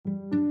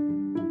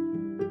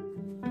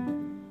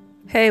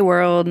Hey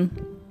world,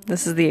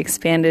 this is the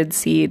Expanded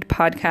Seed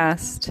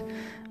podcast.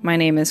 My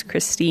name is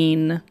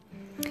Christine.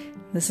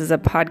 This is a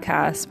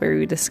podcast where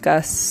we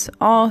discuss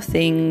all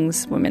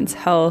things women's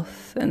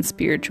health and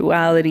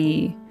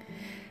spirituality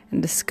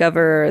and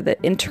discover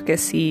the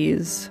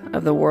intricacies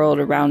of the world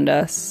around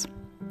us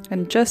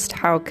and just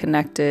how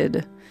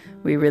connected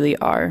we really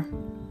are.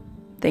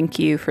 Thank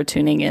you for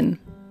tuning in.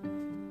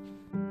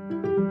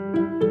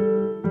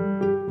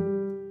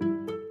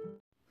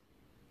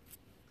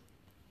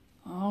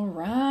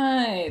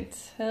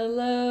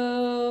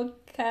 Hello,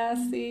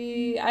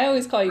 Cassie. I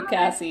always call you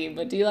Cassie,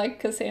 but do you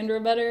like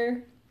Cassandra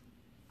better?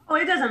 Oh,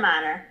 it doesn't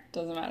matter.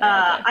 Doesn't matter.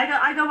 Okay.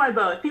 I go by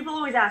both. People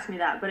always ask me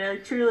that, but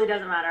it truly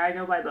doesn't matter. I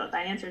go by both.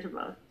 I answer to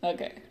both.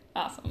 Okay,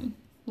 awesome.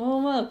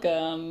 Well,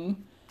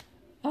 welcome.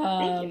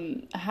 Thank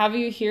you. I have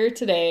you here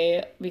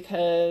today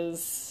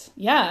because,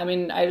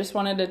 I just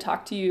wanted to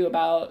talk to you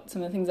about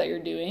some of the things that you're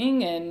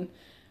doing, and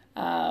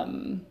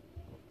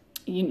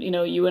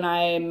you and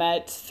I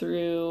met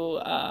through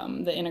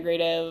the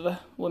Integrative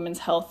Women's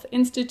Health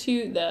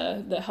Institute,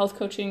 the health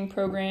coaching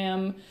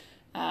program,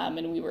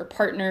 and we were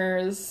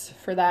partners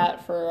for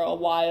that for a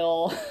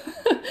while.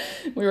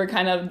 We were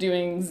kind of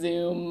doing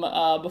Zoom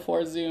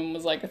before Zoom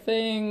was like a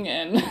thing,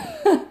 and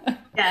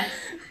yes.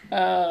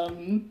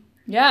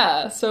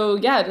 So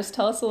just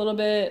tell us a little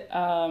bit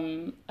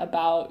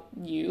about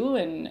you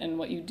and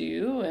what you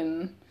do,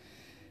 and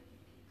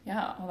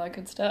all that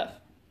good stuff.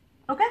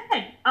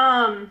 Okay.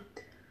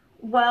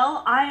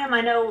 Well,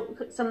 I know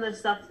some of the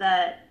stuff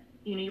that,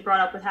 you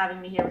brought up with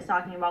having me here was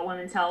talking about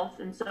women's health.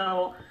 And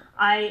so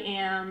I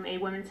am a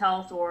women's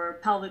health or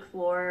pelvic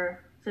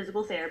floor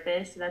physical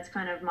therapist. So that's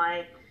kind of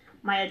my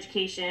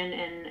education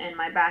and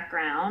my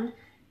background.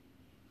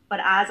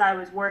 But as I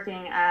was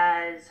working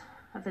as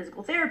a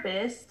physical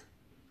therapist,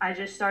 I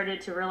just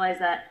started to realize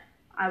that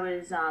I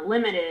was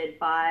limited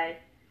by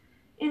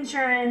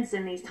insurance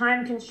and these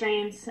time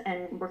constraints.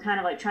 And we're kind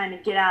of like trying to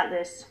get at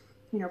this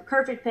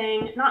perfect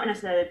thing, not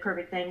necessarily a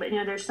perfect thing, but,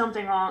 there's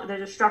something wrong,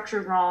 there's a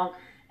structure wrong,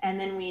 and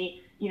then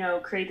we,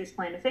 create this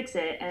plan to fix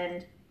it.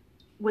 And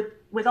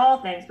with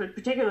all things, but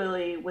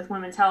particularly with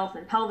women's health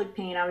and pelvic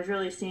pain, I was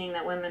really seeing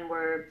that women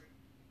were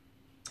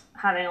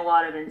having a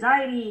lot of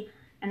anxiety,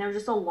 and there was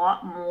just a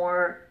lot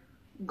more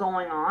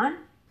going on.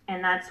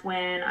 And that's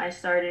when I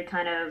started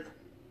kind of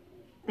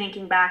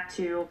thinking back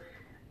to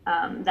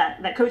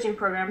that coaching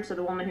program. So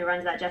the woman who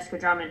runs that, Jessica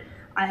Drummond,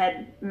 I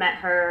had met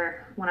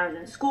her when I was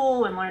in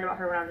school and learned about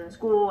her when I was in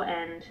school,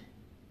 and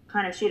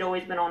kind of she'd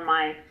always been on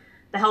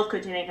the health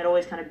coaching thing had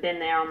always kind of been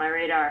there on my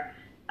radar.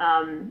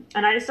 And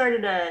I just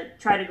started to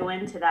try to go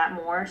into that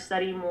more,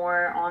 study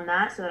more on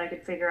that so that I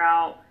could figure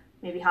out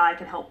maybe how I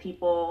could help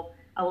people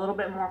a little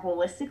bit more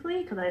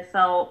holistically, because I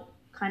felt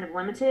kind of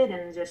limited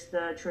in just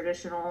the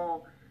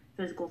traditional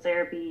physical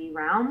therapy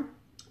realm.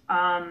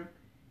 And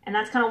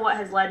that's kind of what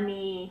has led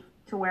me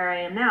to where I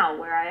am now,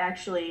 where I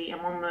actually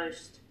am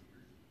almost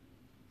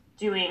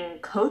doing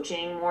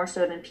coaching more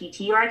so than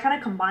PT, or I kind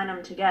of combine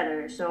them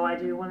together. So I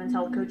do women's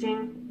health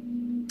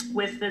coaching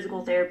with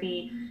physical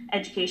therapy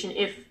education,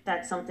 if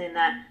that's something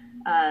that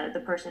the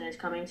person is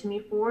coming to me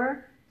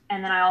for.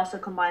 And then I also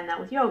combine that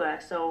with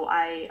yoga. So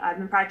I've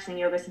been practicing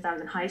yoga since I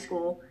was in high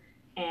school,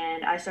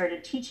 and I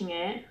started teaching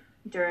it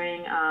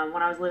during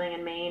when I was living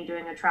in Maine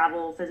doing a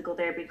travel physical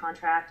therapy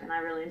contract, and I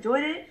really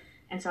enjoyed it.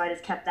 And so I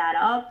just kept that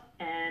up,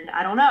 and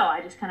I don't know,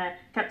 I just kind of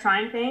kept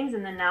trying things,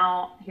 and then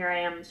now here I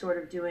am sort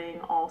of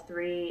doing all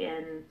three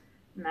and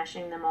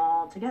meshing them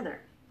all together.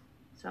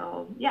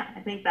 So I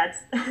think that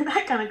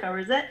kind of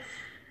covers it.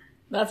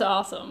 That's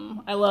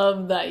awesome. I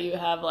love that you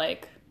have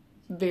like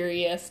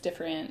various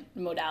different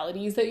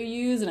modalities that you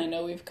use, and I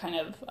know we've kind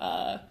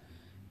of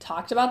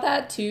talked about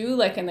that too,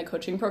 like in the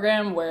coaching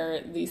program where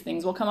these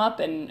things will come up,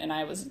 and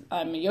I'm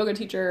a yoga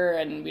teacher,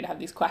 and we'd have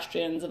these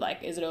questions of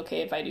like, is it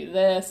okay if I do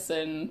this,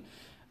 and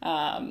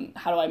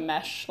how do I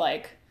mesh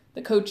like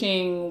the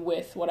coaching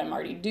with what I'm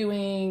already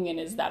doing, and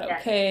is that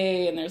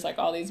okay? And there's like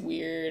all these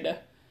weird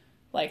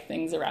like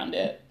things around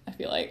it, I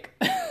feel like.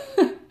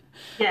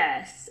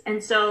 Yes.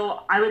 And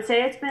so I would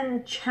say it's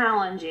been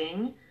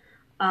challenging.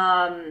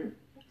 Talking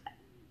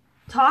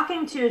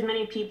to as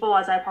many people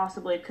as I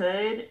possibly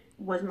could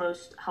was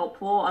most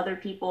helpful. Other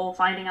people,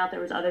 finding out there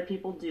was other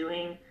people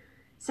doing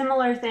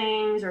similar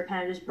things, or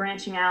kind of just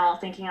branching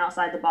out, thinking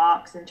outside the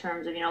box in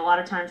terms of, a lot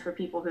of times for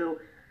people who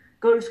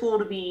go to school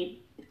to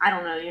be, I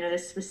don't know,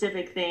 this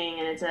specific thing,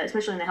 and it's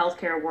especially in the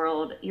healthcare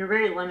world, you're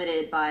very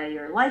limited by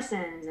your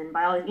license and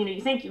by all,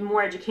 you think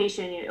more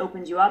education, it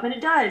opens you up, and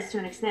it does to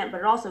an extent, but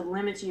it also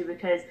limits you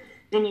because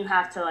then you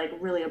have to like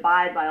really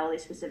abide by all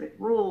these specific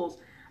rules.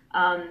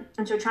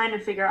 And so trying to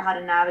figure out how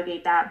to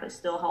navigate that but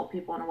still help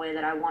people in a way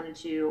that I wanted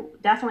to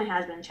definitely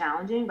has been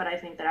challenging, but I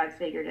think that I've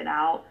figured it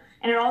out.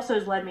 And it also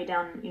has led me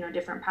down,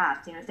 different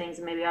paths, things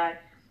that maybe I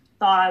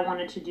thought I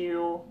wanted to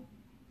do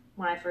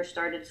when I first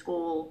started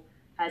school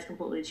has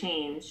completely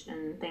changed,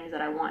 and things that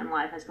I want in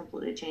life has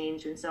completely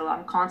changed. And so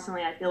I'm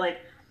constantly, I feel like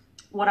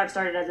what I've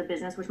started as a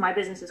business, which my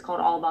business is called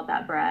All About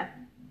That Breath.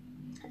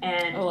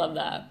 And I love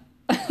that.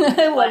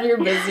 I love But your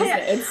business. yeah,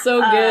 It's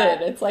so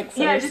good. It's like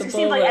yeah, so it just seemed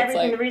simple, like but it's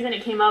everything. The like, reason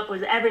it came up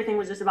was everything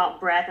was just about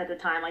breath at the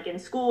time. Like in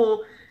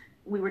school,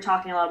 we were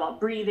talking a lot about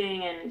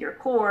breathing and your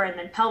core, and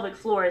then pelvic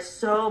floor is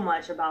so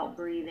much about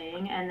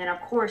breathing. And then,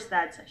 of course,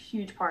 that's a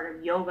huge part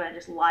of yoga and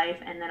just life.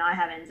 And then I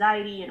have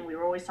anxiety, and we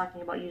were always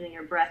talking about using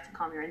your breath to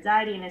calm your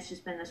anxiety, and it's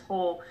just been this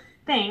whole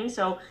thing.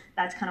 So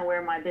that's kind of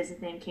where my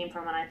business name came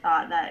from. And I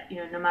thought that,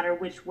 no matter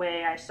which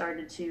way I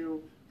started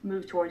to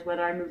move towards,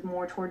 whether I moved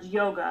more towards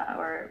yoga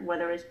or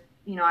whether it was,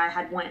 I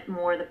had went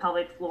more the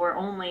pelvic floor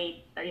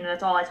only,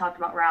 that's all I talked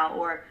about route,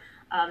 or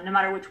no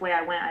matter which way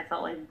I went, I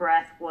felt like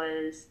breath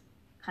was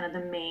kind of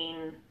the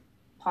main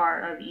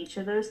part of each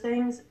of those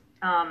things.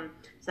 So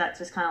that's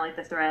just kind of like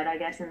the thread, I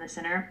guess, in the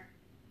center.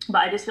 But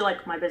I just feel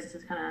like my business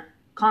is kind of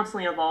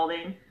constantly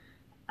evolving,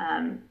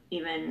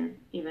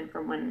 even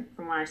from when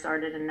I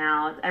started and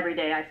now. Every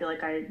day, I feel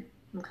like I'm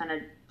kind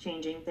of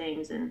changing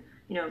things, and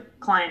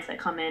clients that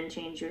come in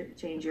change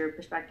your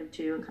perspective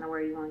too, and kind of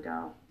where you want to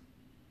go.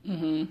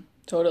 mm-hmm,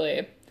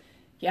 totally.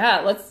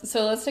 Yeah, let's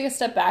take a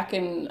step back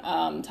and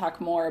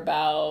talk more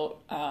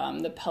about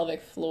the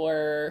pelvic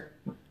floor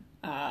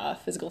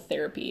physical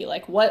therapy.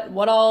 Like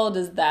what all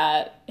does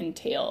that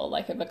entail?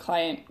 Like if a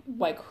client,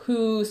 like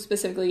who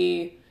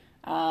specifically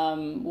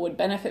would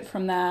benefit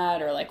from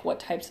that, or like what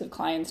types of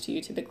clients do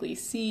you typically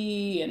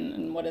see,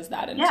 and what does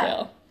that Yeah.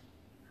 entail?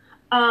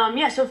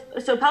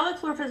 So pelvic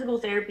floor physical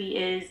therapy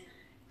is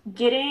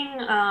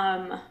getting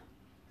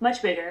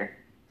much bigger.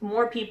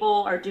 More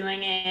people are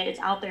doing it. It's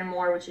out there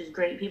more, which is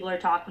great. People are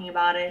talking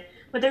about it,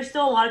 but there's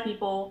still a lot of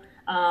people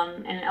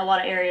and a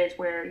lot of areas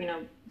where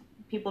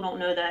people don't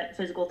know that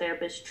physical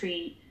therapists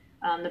treat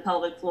the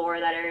pelvic floor,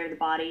 that area of the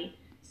body.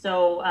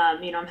 So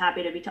I'm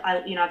happy to be.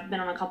 I've been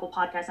on a couple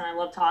podcasts and I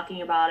love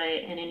talking about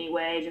it in any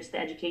way. Just the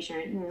education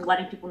and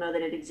letting people know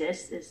that it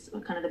exists is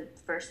kind of the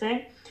first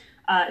thing.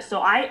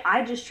 So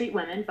I just treat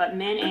women, but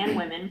men and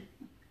women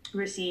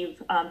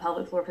receive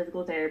pelvic floor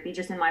physical therapy.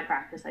 Just in my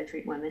practice, I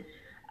treat women.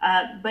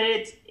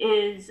 But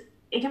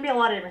it can be a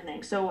lot of different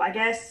things. So I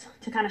guess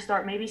to kind of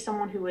start, maybe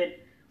someone who would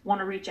want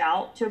to reach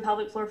out to a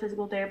pelvic floor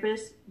physical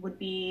therapist would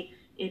be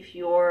if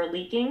you're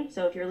leaking.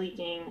 So if you're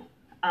leaking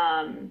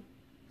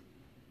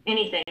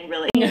anything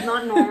really, it's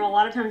not normal. A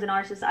lot of times in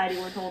our society,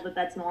 we're told that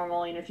that's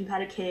normal. If you've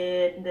had a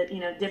kid, that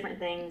different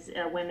things.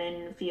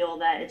 Women feel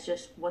that it's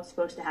just what's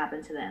supposed to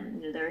happen to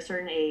them. They're a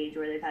certain age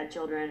where they've had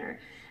children,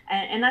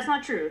 and that's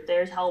not true.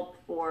 There's help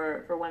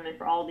for women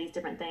for all these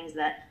different things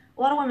that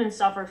a lot of women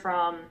suffer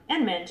from,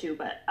 and men too,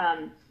 but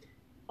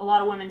a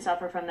lot of women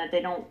suffer from that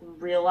they don't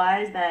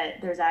realize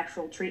that there's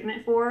actual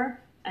treatment for,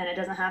 and it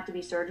doesn't have to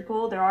be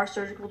surgical. There are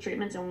surgical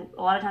treatments, and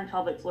a lot of times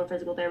pelvic floor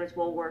physical therapists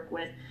will work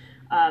with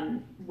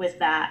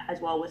that as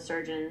well, with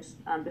surgeons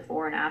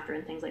before and after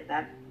and things like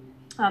that.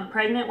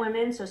 Pregnant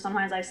women, so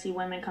sometimes I see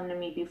women come to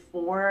me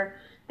before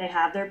they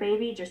have their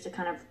baby just to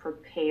kind of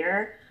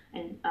prepare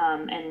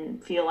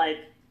and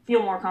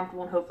feel more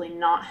comfortable and hopefully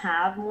not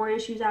have more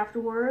issues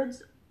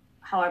afterwards.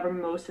 However,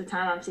 most of the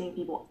time I'm seeing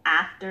people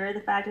after the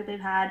fact that they've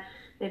had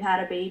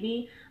a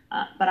baby.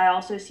 But I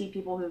also see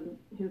people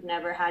who've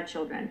never had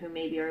children, who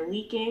maybe are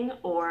leaking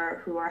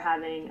or who are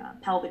having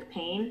pelvic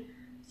pain.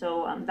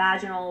 So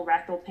vaginal,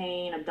 rectal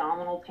pain,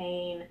 abdominal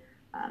pain,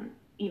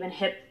 even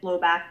hip, low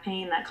back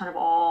pain, that kind of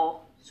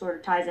all sort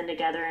of ties in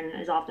together and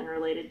is often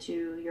related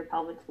to your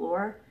pelvic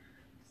floor.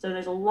 So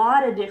there's a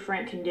lot of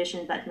different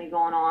conditions that can be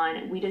going on.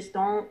 And we just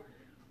don't,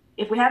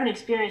 if we haven't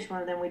experienced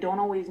one of them, we don't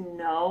always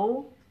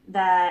know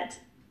that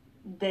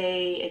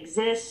they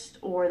exist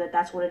or that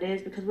that's what it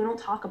is, because we don't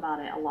talk about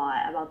it a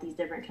lot, about these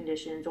different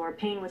conditions. Or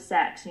pain with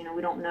sex,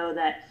 we don't know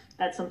that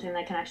that's something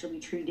that can actually be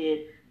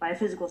treated by a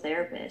physical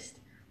therapist.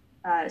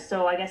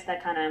 So I guess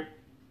that kind of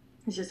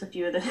is just a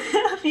few of the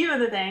a few of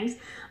the things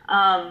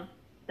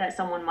that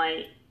someone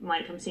might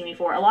come see me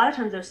for. A lot of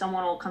times, if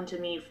someone will come to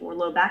me for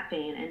low back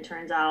pain, and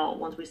turns out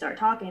once we start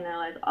talking, they're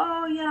like,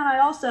 "Oh yeah, I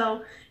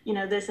also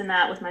this and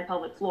that with my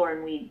pelvic floor,"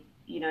 and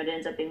it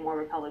ends up being more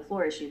of a pelvic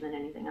floor issue than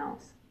anything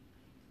else.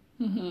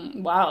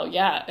 Mm-hmm. Wow,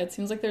 yeah, it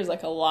seems like there's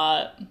like a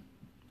lot.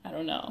 I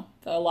don't know,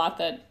 a lot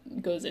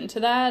that goes into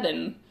that,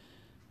 and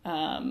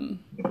um,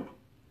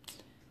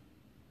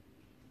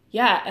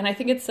 yeah, and I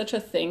think it's such a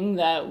thing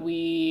that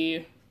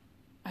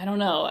I don't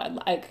know,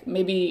 like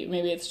maybe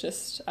it's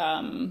just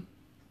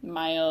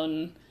my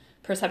own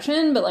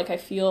perception, but like I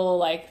feel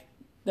like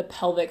the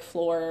pelvic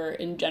floor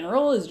in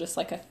general is just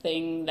like a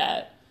thing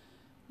that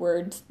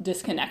we're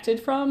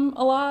disconnected from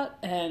a lot,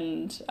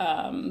 and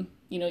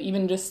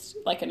even just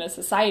like in a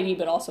society,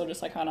 but also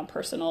just like on a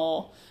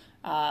personal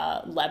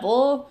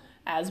level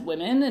as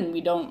women, and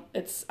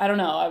I don't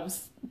know, I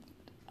was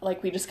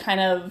like, we just kind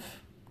of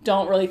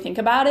don't really think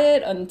about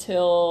it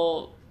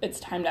until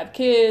it's time to have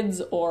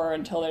kids, or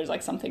until there's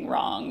like something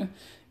wrong.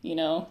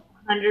 100%,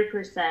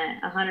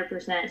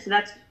 100%. So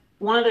that's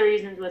one of the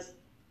reasons with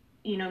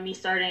me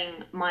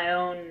starting my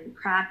own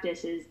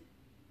practice is,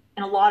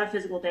 and a lot of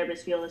physical therapists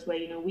feel this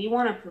way. We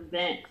want to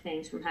prevent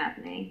things from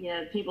happening.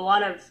 A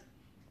lot of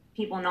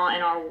people not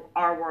in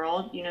our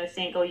world, you know,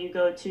 think, oh, you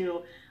go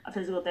to a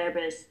physical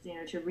therapist, you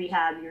know, to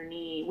rehab your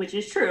knee, which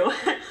is true.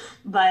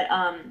 But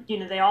you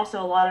know, they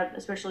also, a lot of,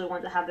 especially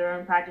ones that have their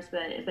own practice,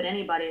 but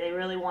anybody, they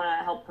really want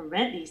to help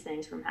prevent these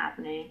things from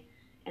happening.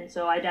 And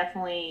so I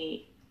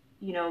definitely,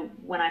 you know,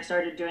 when I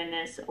started doing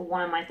this,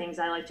 one of my things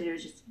I like to do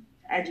is just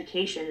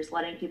education, just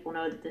letting people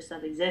know that this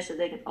stuff exists. So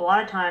they can, a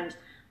lot of times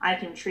I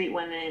can treat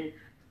women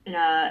in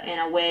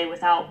a way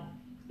without,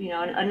 you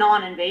know, a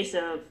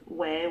non-invasive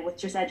way with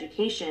just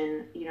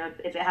education. You know,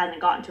 if it hasn't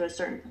gotten to a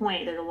certain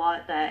point, there's a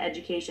lot that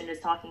education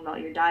is talking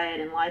about your diet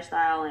and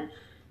lifestyle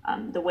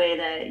and the way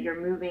that you're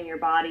moving your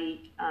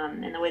body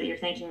and the way that you're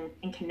thinking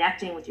and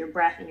connecting with your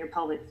breath and your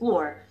pelvic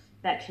floor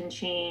that can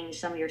change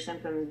some of your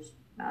symptoms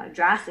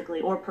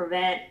drastically or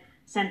prevent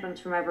symptoms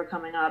from ever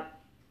coming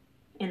up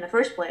in the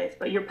first place.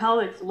 But your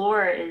pelvic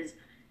floor is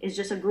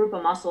just a group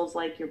of muscles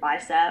like your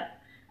bicep,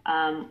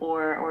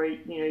 or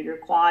you know, your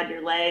quad,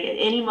 your leg,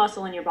 any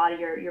muscle in your body.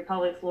 Your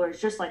pelvic floor is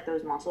just like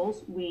those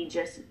muscles. We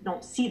just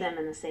don't see them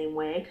in the same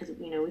way because,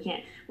 you know,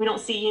 we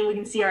don't see them. We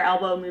can see our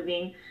elbow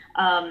moving,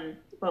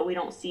 but we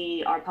don't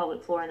see our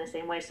pelvic floor in the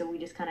same way. So we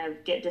just kind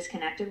of get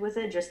disconnected with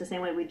it, just the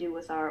same way we do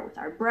with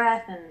our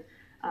breath and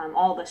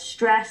all the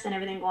stress and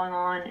everything going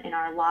on in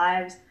our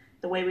lives.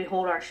 The way we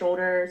hold our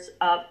shoulders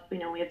up, you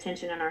know, we have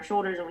tension in our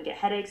shoulders and we get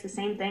headaches. The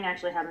same thing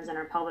actually happens in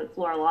our pelvic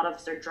floor. A lot of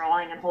us are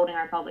drawing and holding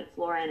our pelvic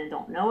floor in and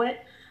don't know it.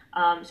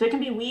 So it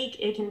can be weak.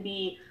 It can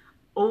be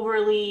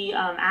overly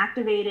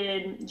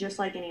activated, just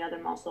like any other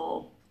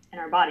muscle in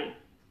our body.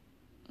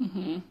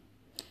 Mm-hmm.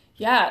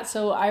 Yeah,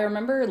 so I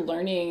remember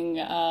learning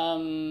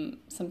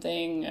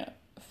something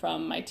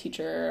from my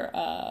teacher,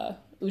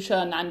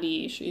 Usha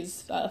Nandi.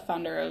 She's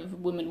founder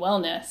of Women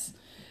Wellness.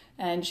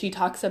 And she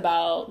talks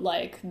about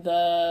like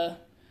the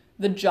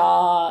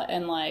jaw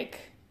and like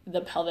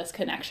the pelvis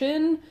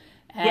connection.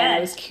 And yes. I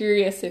was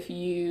curious if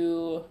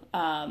you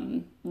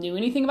knew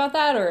anything about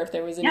that, or if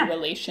there was any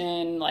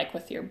relation like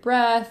with your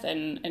breath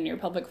and your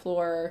pelvic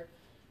floor.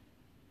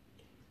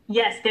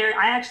 Yes,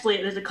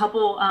 there's a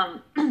couple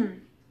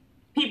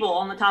people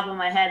on the top of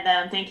my head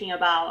that I'm thinking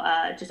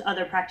about, just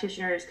other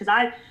practitioners, because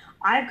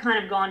I've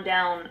kind of gone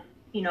down,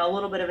 you know, a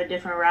little bit of a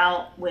different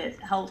route with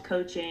health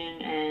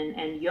coaching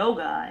and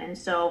yoga. And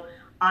so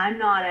I'm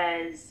not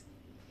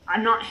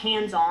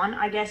hands-on,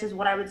 I guess is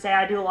what I would say.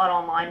 I do a lot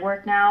of online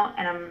work now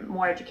and I'm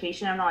more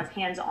education. I'm not as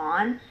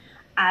hands-on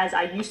as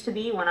I used to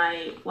be when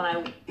I,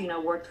 you know,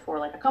 worked for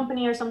like a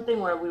company or something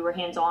where we were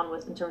hands-on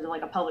with in terms of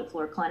like a pelvic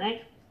floor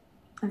clinic.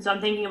 And so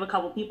I'm thinking of a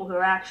couple people who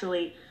are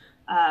actually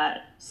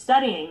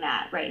studying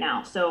that right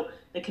now. So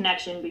the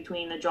connection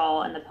between the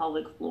jaw and the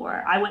pelvic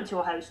floor. I went to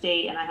Ohio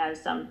State and I have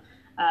some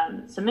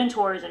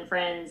mentors and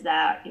friends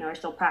that, you know, are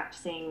still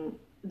practicing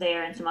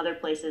there and some other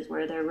places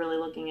where they're really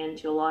looking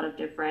into a lot of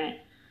different,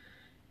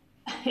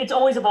 it's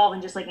always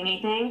evolving just like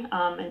anything.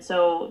 And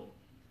so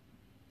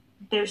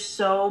there's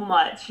so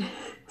much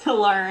to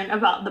learn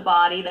about the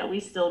body that we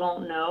still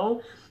don't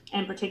know.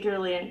 And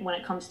particularly when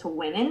it comes to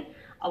women,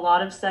 a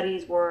lot of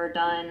studies were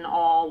done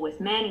all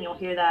with men, and you'll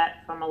hear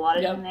that from a lot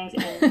of different things.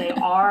 And they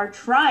are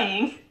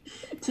trying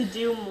to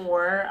do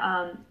more,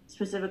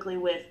 specifically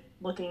with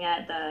looking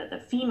at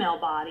the female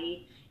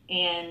body,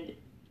 and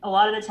a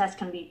lot of the tests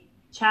can be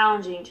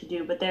challenging to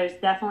do, but there's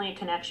definitely a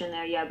connection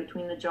there,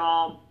 between the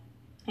jaw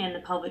and the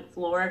pelvic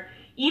floor.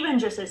 Even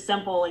just as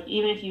simple, like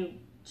even if you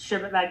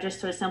strip it back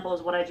just to as simple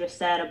as what I just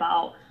said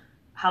about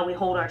how we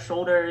hold our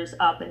shoulders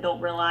up and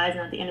don't realize,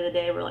 and at the end of the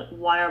day we're like,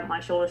 why are my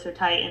shoulders so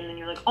tight? And then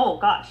you're like, oh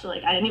gosh,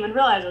 like I didn't even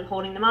realize I was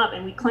holding them up,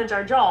 and we clench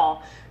our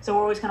jaw, so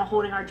we're always kind of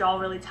holding our jaw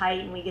really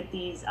tight, and we get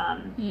these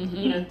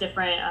you know,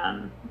 different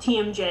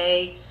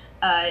TMJ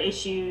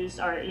issues,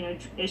 or, you know,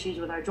 issues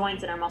with our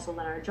joints and our muscles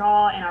in our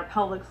jaw. And our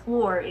pelvic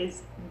floor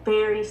is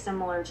very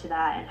similar to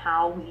that, and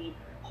how we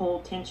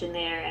hold tension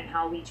there and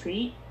how we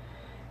treat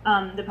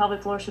the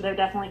pelvic floor. So they're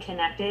definitely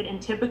connected.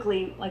 And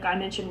typically, like I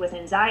mentioned with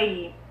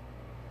anxiety,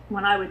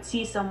 when I would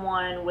see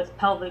someone with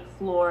pelvic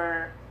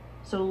floor,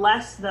 so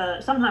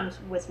sometimes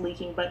with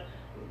leaking, but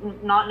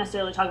not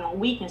necessarily talking about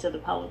weakness of the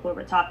pelvic floor,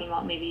 but talking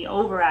about maybe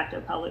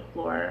overactive pelvic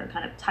floor,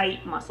 kind of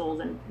tight muscles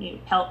and, you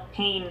know,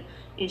 pain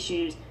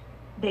issues,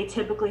 they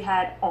typically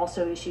had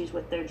also issues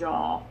with their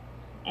jaw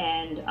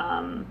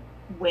and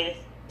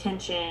with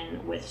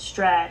tension, with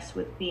stress,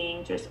 with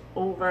being just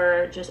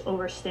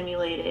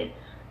overstimulated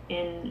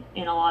in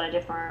a lot of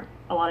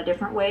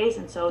different ways.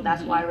 And so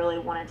that's why I really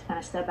wanted to kind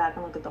of step back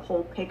and look at the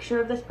whole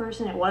picture of this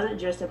person. It wasn't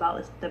just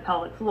about the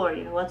pelvic floor,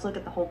 you know, let's look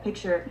at the whole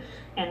picture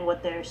and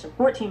what their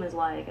support team is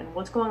like and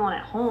what's going on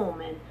at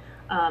home,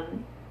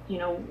 and you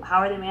know, how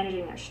are they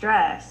managing their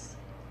stress.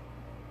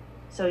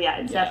 So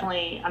it's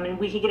definitely, I mean,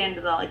 we could get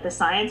into the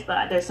science,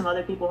 but there's some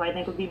other people who I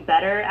think would be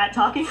better at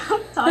talking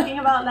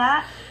about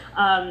that.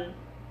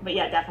 But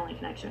definitely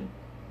connection.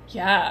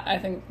 Yeah, I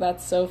think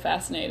that's so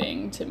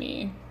fascinating to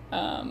me.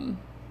 And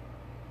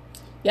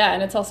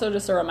it's also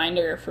just a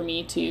reminder for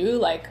me too,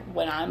 like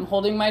when I'm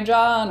holding my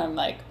jaw and I'm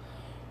like,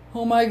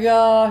 oh my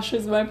gosh,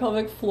 is my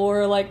pelvic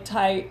floor like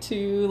tight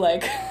too?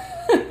 Like,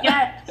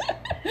 yes.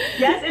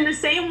 Yes, in the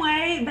same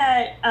way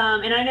that,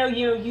 and I know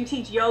you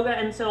teach yoga,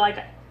 and so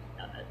like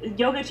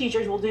yoga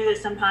teachers will do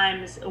this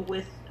sometimes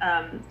with,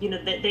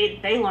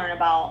 they learn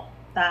about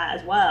that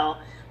as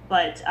well.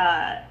 But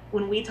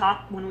when we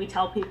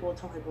tell people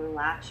to like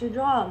relax your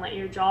jaw and let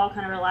your jaw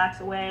kind of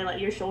relax away, let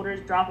your shoulders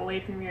drop away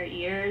from your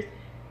ears,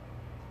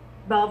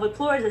 pelvic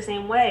floor is the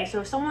same way.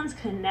 So if someone's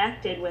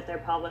connected with their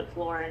pelvic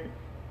floor and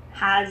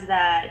has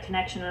that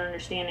connection and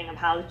understanding of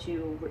how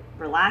to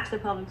relax their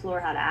pelvic floor,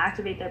 how to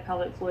activate their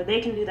pelvic floor,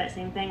 they can do that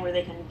same thing where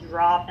they can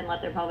drop and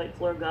let their pelvic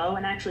floor go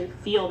and actually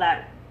feel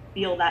that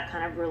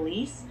kind of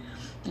release.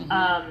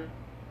 And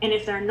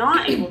if they're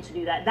not able to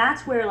do that,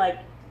 that's where like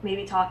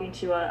maybe talking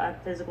to a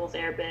physical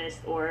therapist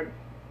or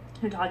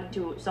talking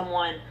to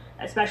someone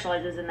that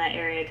specializes in that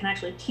area can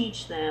actually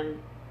teach them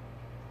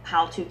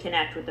how to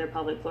connect with their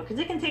pelvic floor, because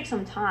it can take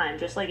some time.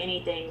 Just like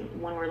anything,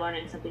 when we're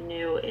learning something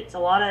new, it's a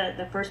lot of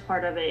the first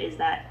part of it is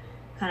that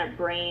kind of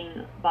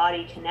brain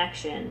body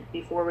connection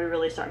before we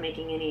really start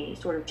making any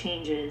sort of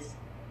changes,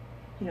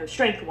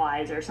 strength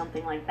wise or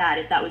something like that,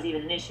 if that was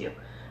even an issue.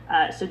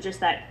 So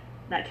just that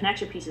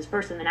connection piece is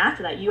first, and then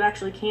after that you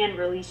actually can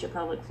release your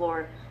pelvic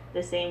floor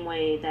the same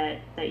way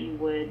that you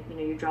would,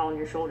 your jaw and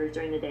your shoulders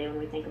during the day. When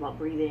we think about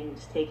breathing,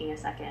 just taking a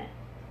second,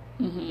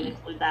 you can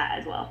include that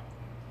as well.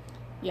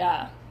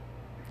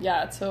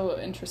 Yeah, it's so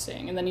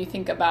interesting. And then you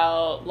think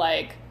about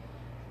like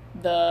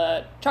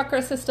the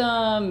chakra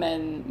system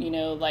and,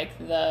 like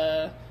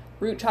the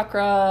root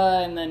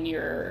chakra and then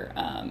your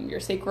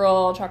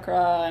sacral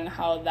chakra and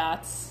how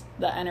that's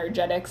the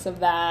energetics of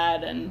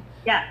that and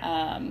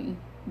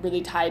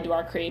really tied to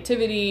our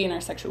creativity and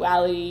our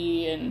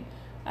sexuality and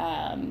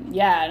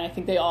and I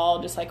think they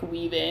all just like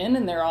weave in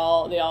and they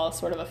all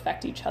sort of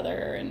affect each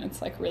other, and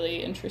it's like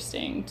really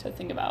interesting to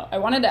think about. I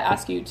wanted to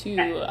ask you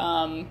too,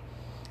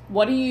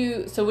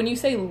 so when you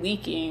say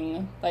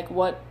leaking, like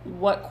what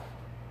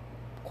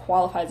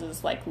qualifies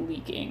as like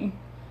leaking?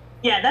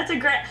 Yeah, that's a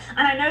great,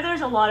 and I know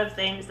there's a lot of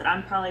things that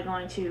I'm probably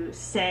going to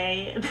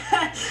say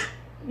that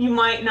you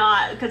might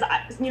not, because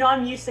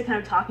I'm used to kind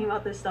of talking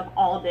about this stuff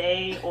all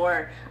day,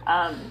 or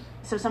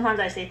so sometimes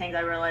I say things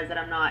I realize that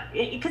I'm not,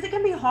 because it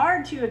can be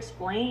hard to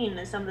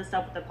explain some of the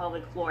stuff with the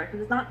pelvic floor,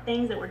 because it's not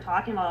things that we're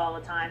talking about all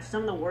the time.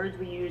 Some of the words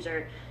we use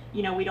are,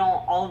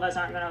 all of us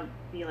aren't going to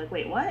be like,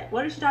 wait,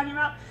 what is she talking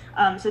about?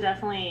 So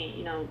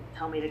definitely,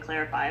 tell me to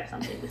clarify if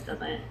something just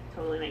doesn't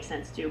totally make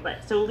sense too.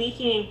 But so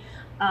leaking,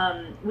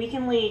 we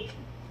can leak,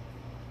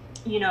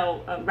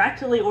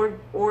 rectally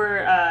or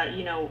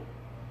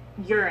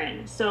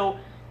urine. So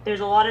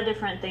there's a lot of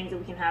different things that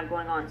we can have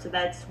going on. So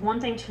that's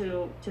one thing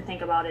to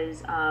think about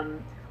is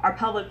our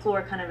pelvic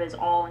floor kind of is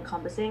all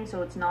encompassing.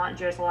 So it's not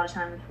just, a lot of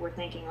times we're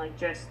thinking like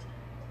just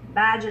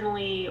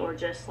vaginally or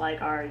just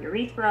like our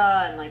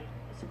urethra and like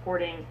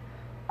supporting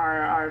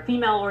our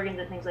female organs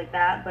and things like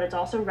that, but it's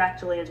also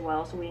rectally as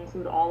well. So we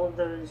include all of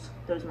those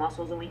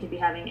muscles, and we could be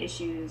having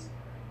issues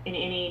in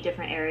any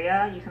different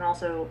area. You can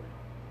also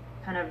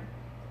kind of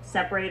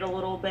separate a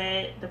little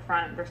bit the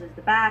front versus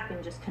the back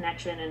and just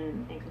connection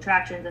and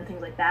contractions and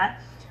things like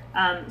that.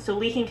 So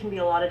leaking can be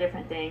a lot of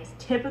different things.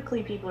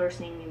 Typically people are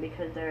seeing me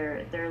because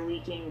they're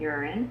leaking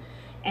urine,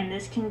 and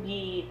this can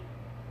be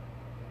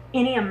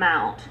any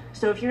amount.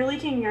 So if you're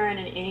leaking urine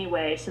in any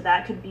way, so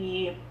that could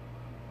be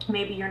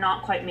maybe you're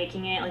not quite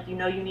making it, like you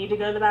need to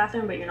go to the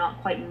bathroom but you're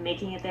not quite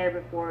making it there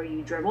before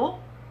you dribble,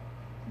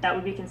 that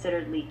would be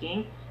considered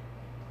leaking.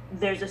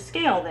 There's a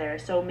scale there,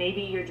 so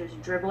maybe you're just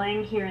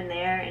dribbling here and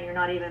there and you're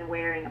not even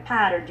wearing a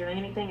pad or doing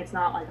anything. It's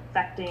not like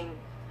affecting,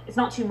 it's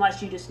not too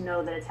much, you just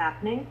know that it's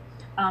happening.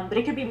 But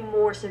it could be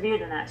more severe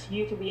than that. So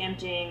you could be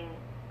emptying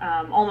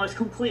almost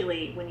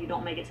completely when you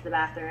don't make it to the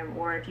bathroom,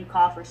 or if you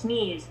cough or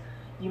sneeze,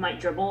 you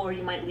might dribble or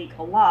you might leak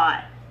a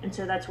lot. And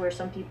so that's where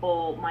some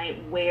people might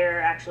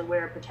actually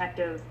wear a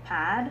protective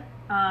pad.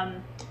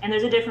 And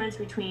there's a difference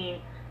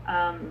between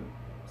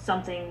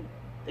something,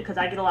 because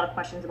I get a lot of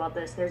questions about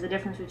this, there's a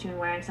difference between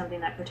wearing something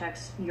that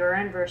protects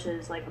urine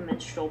versus like a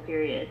menstrual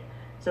period.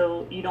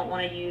 So you don't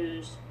want to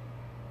use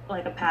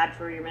like a pad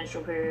for your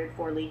menstrual period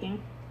for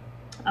leaking.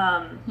 So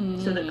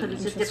that, because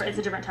it's just different, it's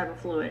a different type of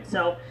fluid.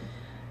 So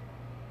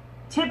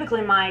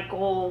typically my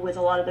goal with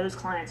a lot of those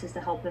clients is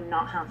to help them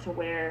not have to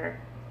wear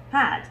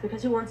pads,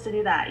 because who wants to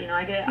do that?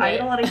 I get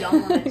a lot of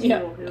young women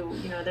too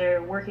who,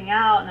 they're working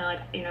out and they're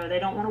like, they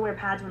don't want to wear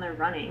pads when they're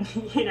running,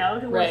 who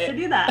wants to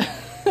do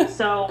that?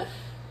 So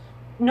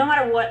no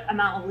matter what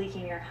amount of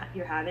leaking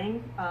you're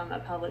having,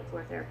 a pelvic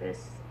floor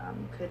therapist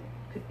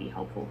could be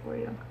helpful for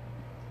you.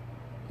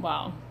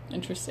 Wow,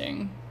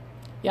 interesting.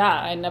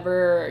 Yeah, I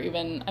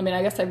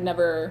guess I've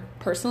never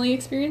personally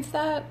experienced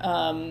that.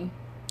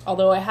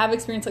 Although I have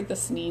experienced like the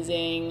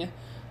sneezing,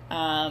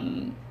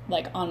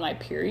 like on my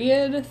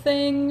period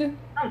thing,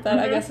 that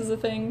I guess is a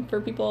thing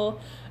for people.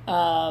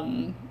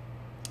 But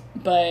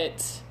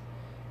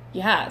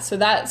yeah, so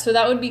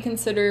that would be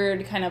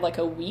considered kind of like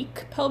a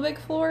weak pelvic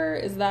floor.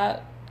 Is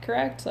that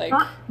correct? Like,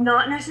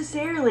 not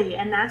necessarily,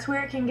 and that's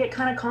where it can get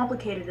kind of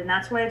complicated, and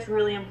that's why it's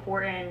really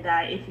important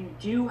that if you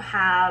do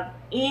have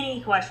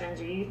any questions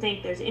or you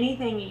think there's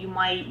anything you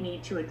might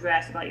need to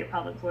address about your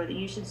pelvic floor, that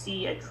you should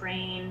see a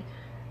trained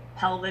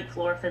pelvic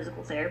floor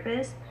physical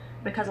therapist,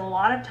 because a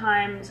lot of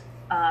times,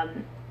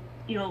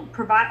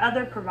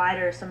 other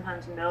providers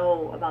sometimes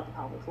know about the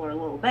pelvic floor a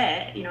little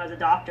bit, as a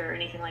doctor or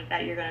anything like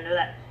that, you're going to know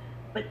that,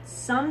 but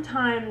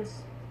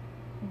sometimes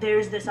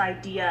there's this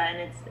idea,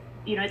 and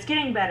it's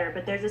getting better,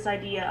 but there's this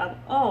idea of,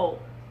 oh,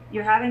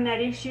 you're having that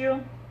issue,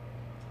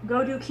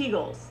 go do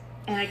Kegels.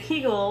 And a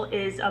Kegel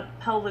is a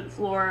pelvic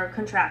floor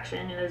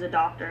contraction, and there's a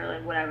doctor,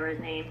 like whatever his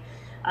name,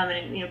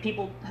 and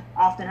people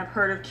often have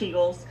heard of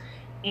Kegels,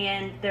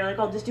 and they're like,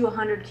 oh, just do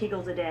 100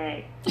 Kegels a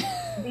day.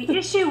 The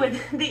issue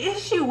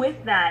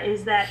with that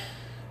is that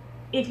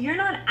if you're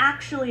not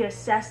actually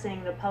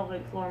assessing the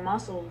pelvic floor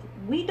muscles,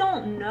 we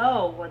don't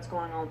know what's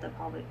going on with the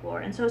pelvic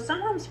floor. And so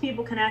sometimes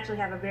people can actually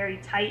have a very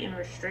tight and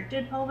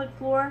restricted pelvic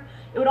floor.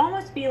 It would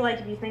almost be like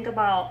if you think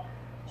about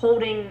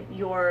holding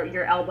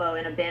your elbow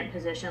in a bent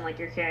position, like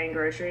you're carrying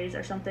groceries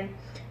or something,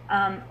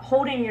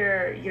 holding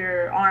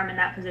your arm in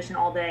that position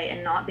all day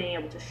and not being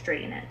able to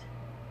straighten it.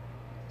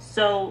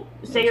 So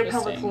say your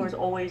pelvic floor is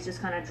always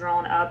just kind of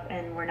drawn up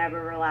and we're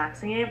never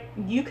relaxing it,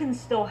 you can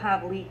still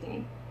have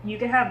leaking. You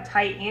could have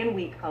tight and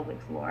weak pelvic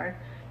floor.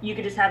 You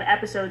could just have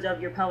episodes of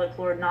your pelvic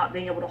floor not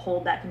being able to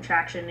hold that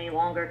contraction any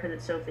longer because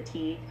it's so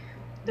fatigued.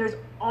 There's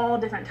all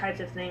different types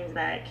of things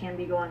that can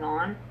be going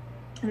on.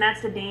 And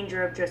that's the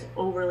danger of just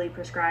overly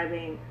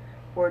prescribing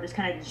or just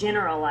kind of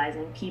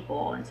generalizing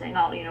people and saying,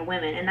 oh,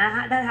 women. And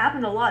that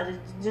happens a lot.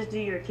 Just do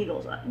your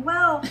Kegels.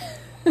 Well,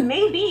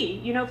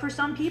 maybe, for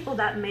some people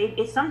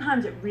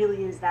sometimes it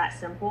really is that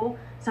simple.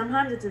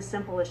 Sometimes it's as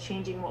simple as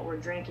changing what we're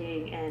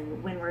drinking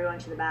and when we're going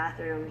to the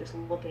bathroom, just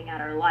looking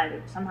at our life.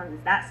 Sometimes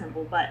it's that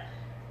simple, but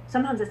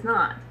sometimes it's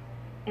not.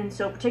 And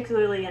so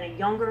particularly in a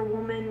younger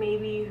woman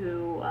maybe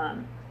who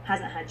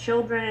hasn't had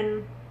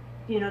children,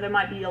 there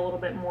might be a little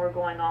bit more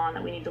going on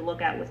that we need to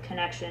look at with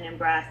connection and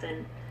breath,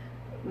 and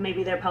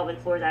maybe their pelvic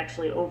floor is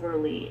actually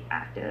overly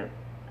active.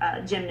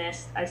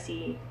 Gymnasts, I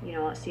see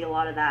a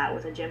lot of that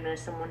with a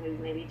gymnast, someone who's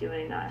maybe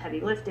doing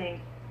heavy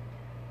lifting.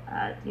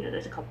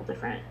 There's a couple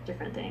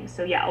different things.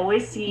 So yeah,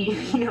 always see,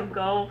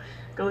 go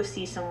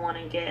see someone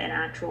and get an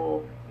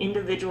actual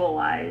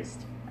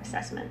individualized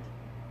assessment.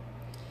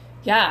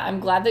 Yeah, I'm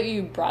glad that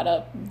you brought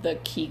up the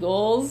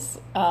Kegels,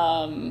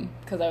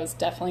 because I was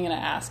definitely going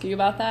to ask you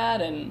about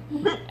that. And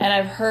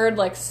I've heard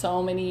there's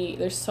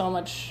so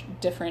much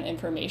different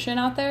information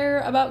out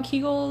there about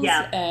Kegels.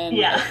 Yeah. And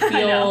yeah. I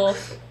feel,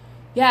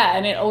 yeah,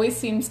 and it always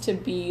seems to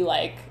be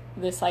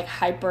this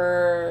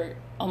hyper,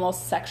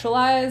 almost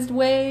sexualized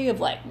way of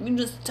you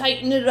just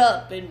tighten it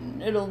up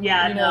and it'll,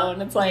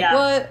 and it's what?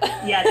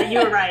 Yeah, you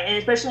were right. And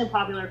especially in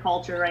popular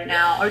culture right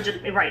now, or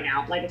just right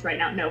now, it's right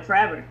now, no,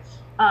 forever.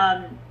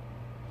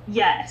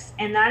 Yes,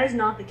 and that is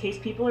not the case.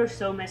 People are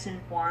so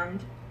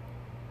misinformed.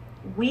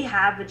 We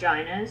have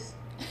vaginas,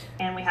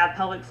 and we have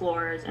pelvic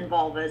floors and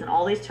vulvas, and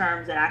all these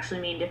terms that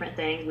actually mean different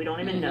things. We don't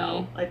even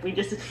know. We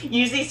just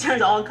use these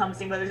terms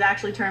all-encompassing, but there's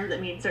actually terms that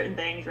mean certain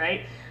things,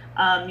 right?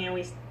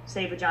 We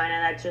say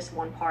vagina, that's just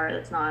one part.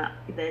 That's not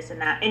this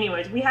and that.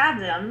 Anyways, we have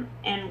them,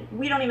 and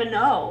we don't even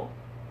know,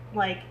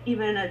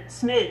 even a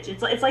smidge.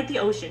 It's like the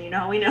ocean, we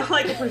know,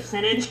 a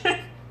percentage.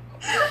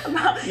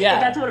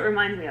 That's what it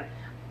reminds me of.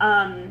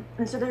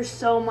 And so there's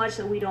so much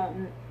that we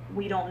don't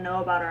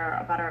know about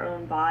our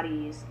own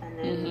bodies, and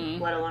then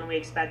let alone we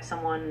expect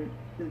someone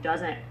who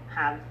doesn't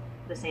have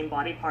the same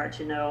body part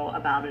to know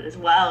about it as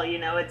well.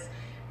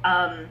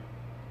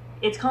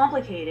 It's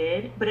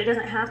complicated, but it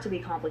doesn't have to be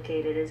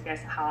complicated, is I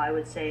guess how I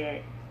would say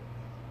it.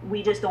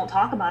 We just don't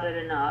talk about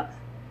it enough,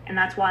 and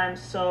that's why I'm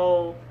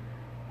so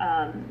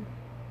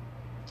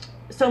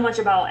much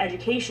about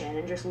education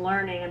and just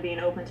learning and being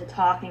open to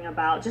talking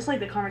about, just like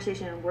the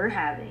conversation we're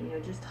having,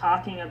 just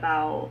talking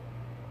about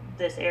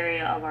this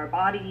area of our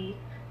body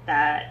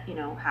that,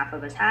 half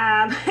of us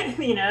have,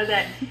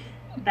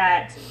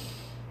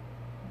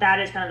 that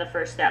is kind of the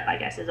first step, I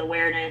guess, is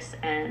awareness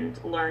and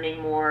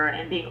learning more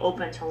and being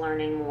open to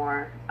learning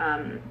more,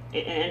 and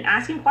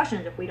asking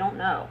questions if we don't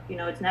know.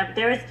 It's never,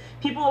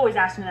 people always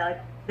ask me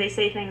that, they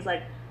say things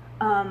like,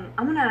 I'm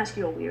going to ask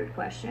you a weird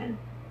question.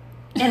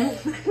 And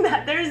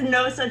there's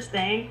no such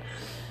thing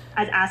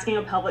as asking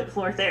a pelvic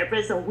floor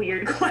therapist a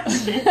weird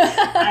question.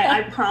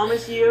 I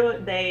promise you,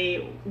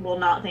 they will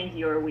not think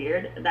you're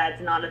weird.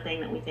 That's not a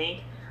thing that we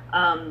think.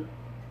 And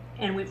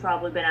we've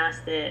probably been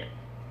asked it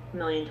a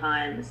million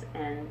times,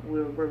 and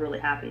we're really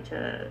happy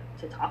to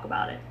talk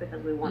about it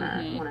because we want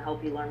to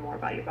help you learn more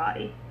about your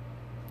body.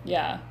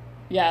 Yeah,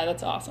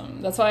 that's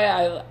awesome. That's why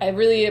I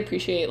really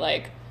appreciate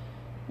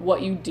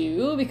what you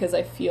do, because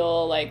I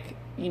feel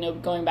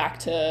going back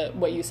to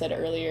what you said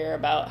earlier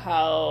about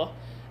how,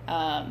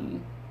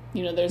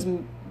 there's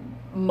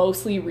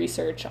mostly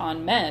research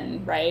on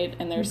men, right?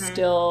 And there's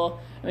still,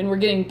 we're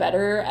getting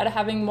better at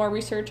having more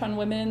research on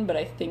women, but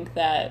I think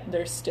that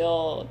there's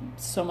still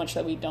so much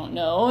that we don't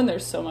know, and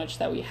there's so much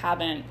that we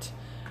haven't,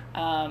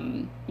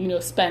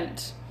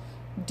 spent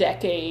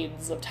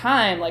decades of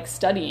time like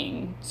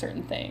studying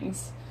certain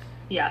things.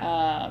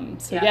 Yeah.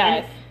 So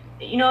Yeah.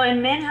 yeah,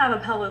 And men have a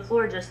pelvic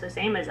floor just the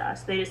same as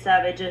us. They just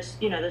have it just,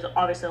 there's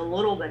obviously a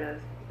little bit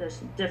of,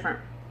 there's different,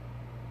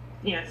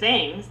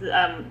 things.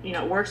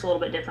 It works a little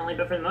bit differently,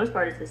 but for the most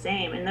part, it's the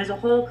same. And there's a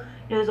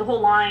whole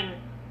line,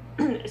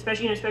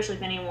 especially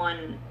if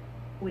anyone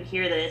would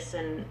hear this,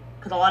 and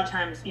because a lot of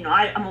times,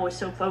 I'm always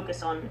so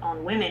focused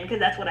on women because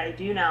that's what I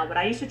do now. But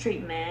I used to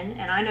treat men,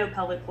 and I know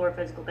pelvic floor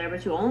physical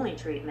therapists who only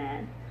treat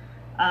men.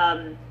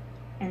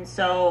 And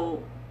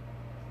so,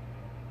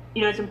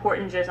 it's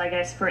important just, I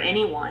guess, for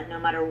anyone, no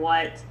matter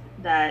what,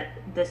 that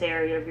this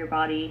area of your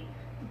body,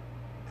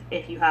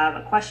 if you have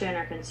a question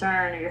or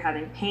concern, or you're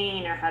having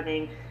pain or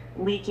having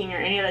leaking or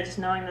any of that, just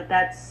knowing that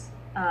that's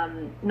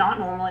not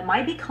normal. It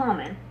might be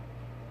common,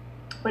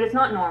 but it's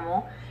not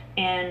normal.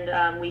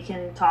 And we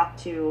can talk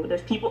to,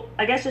 there's people,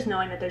 I guess just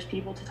knowing that there's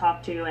people to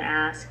talk to and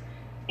ask.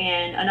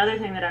 And another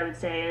thing that I would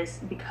say is,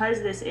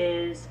 because this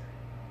is,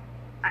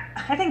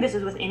 I think this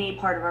is with any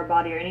part of our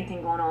body or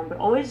anything going on, but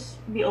always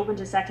be open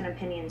to second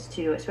opinions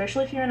too,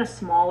 especially if you're in a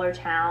smaller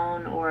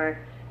town, or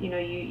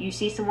you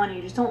see someone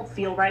you just don't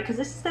feel right, because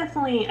this is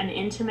definitely an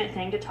intimate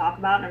thing to talk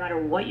about no matter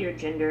what your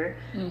gender.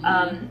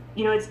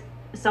 It's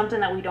something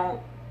that we don't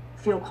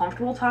feel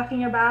comfortable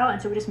talking about, and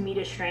so we just meet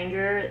a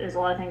stranger. There's a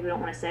lot of things we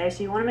don't want to say,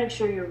 so you want to make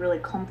sure you're really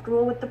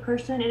comfortable with the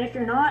person, and if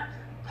you're not,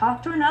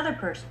 talk to another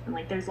person.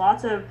 Like, there's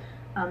lots of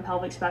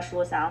pelvic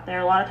specialists out there.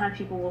 A lot of times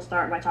people will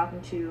start by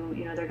talking to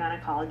their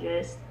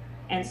gynecologist,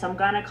 and some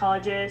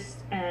gynecologists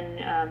and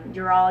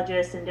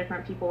urologists and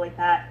different people like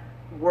that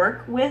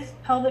work with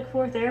pelvic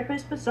floor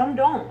therapists, but some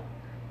don't.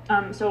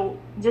 So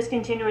just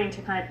continuing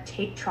to kind of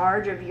take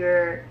charge of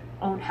your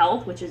own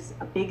health, which is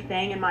a big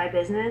thing in my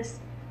business.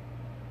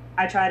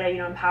 I try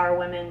to empower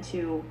women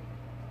to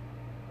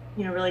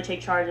really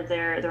take charge of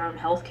their own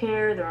health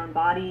care, their own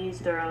bodies,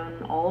 their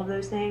own all of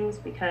those things,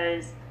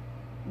 because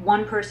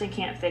one person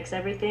can't fix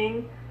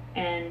everything,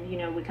 and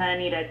we kind of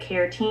need a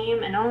care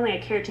team, and not only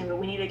a care team, but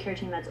we need a care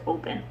team that's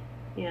open,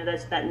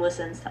 that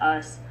listens to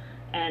us,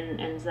 and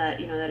that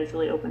that is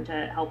really open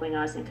to helping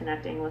us and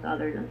connecting with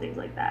others and things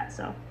like that.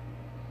 So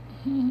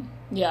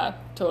yeah,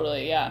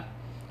 totally. Yeah,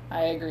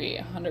 I agree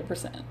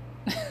 100%.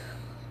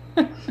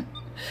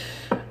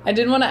 I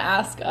did want to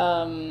ask,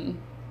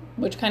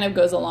 which kind of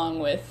goes along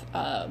with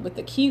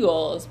the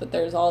Kegels, but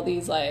there's all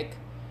these like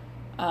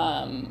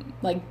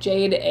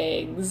jade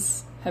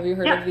eggs. Have you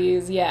heard of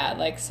these?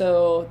 Yeah,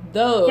 so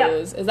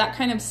those, is that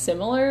kind of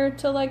similar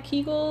to like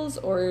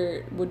Kegels,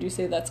 or would you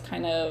say that's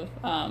kind of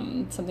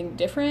something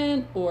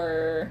different,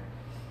 or?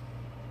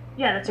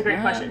 Yeah, that's a great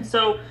question.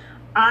 So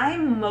I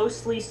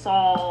mostly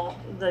saw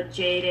the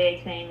jade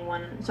egg thing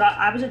so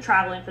I was a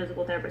traveling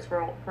physical therapist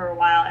for a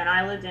while, and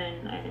I lived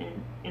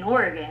in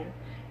Oregon,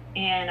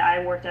 and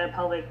I worked at a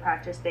pelvic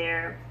practice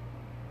there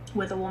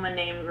with a woman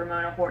named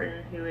Ramona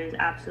Horton, who is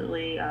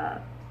absolutely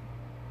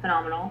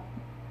phenomenal.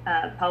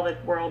 Pelvic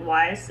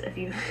worldwide, if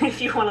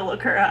you want to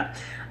look her up.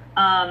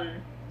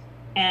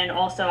 And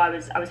also I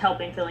was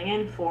helping filling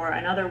in for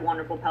another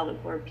wonderful pelvic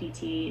floor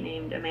PT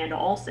named Amanda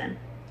Olson.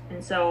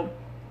 And so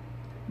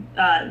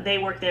they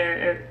worked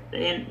there,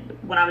 and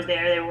when I was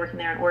there, they were working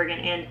there in Oregon.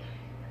 And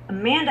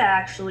Amanda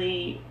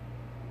actually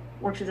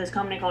works with this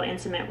company called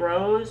Intimate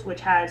Rose,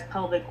 which has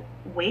pelvic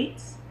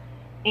weights.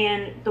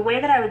 And the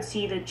way that I would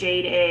see the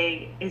jade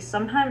egg is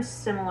sometimes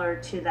similar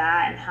to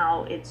that and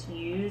how it's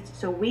used.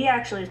 So we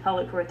actually, as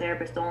pelvic floor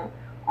therapists, don't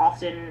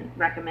often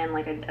recommend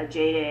like a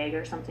jade egg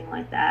or something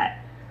like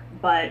that,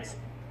 but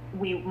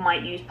we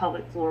might use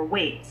pelvic floor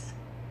weights,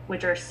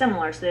 which are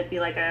similar. So they'd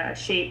be like a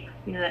shape,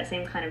 that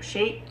same kind of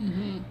shape,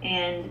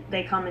 and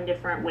they come in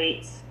different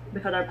weights,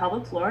 because our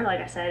pelvic floor,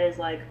 like I said,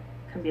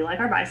 can be like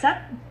our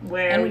bicep,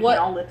 where we can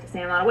all lift the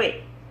same amount of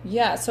weight.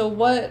 Yeah. So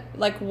what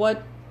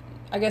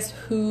I guess,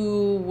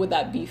 who would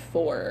that be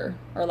for?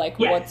 Or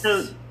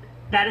So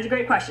that is a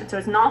great question. So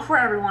it's not for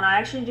everyone. I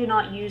actually do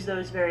not use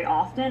those very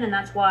often, and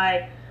that's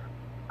why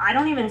I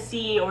don't even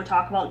see or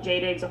talk about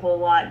jade eggs a whole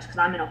lot, because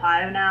I'm in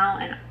Ohio now,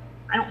 and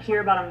I don't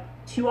hear about them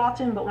too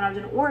often. But when I was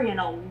in Oregon,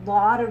 a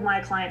lot of my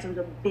clients, it was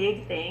a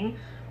big thing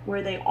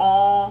where they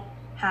all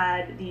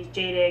had these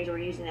jade eggs or were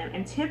using them.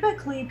 And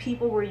typically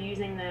people were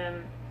using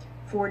them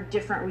for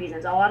different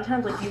reasons. A lot of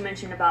times, like you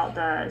mentioned about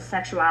the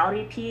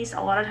sexuality piece,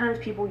 a lot of times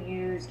people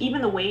use,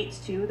 even the weights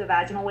too, the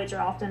vaginal weights are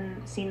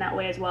often seen that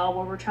way as well,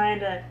 where we're trying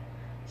to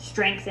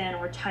strengthen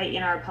or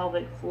tighten our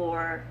pelvic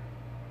floor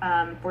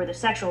for the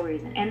sexual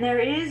reason. And there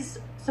is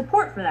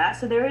support for that.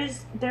 So there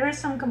is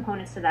some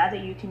components to that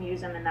you can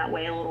use them in that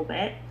way a little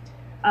bit.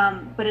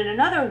 But in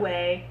another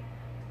way,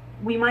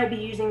 we might be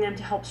using them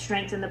to help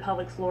strengthen the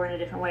pelvic floor in a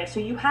different way. So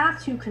you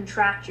have to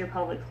contract your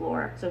pelvic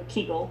floor, so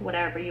Kegel,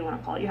 whatever you want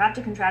to call it. You have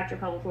to contract your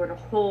pelvic floor to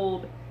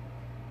hold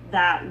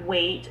that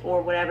weight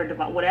or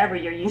whatever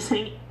you're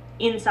using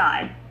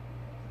inside.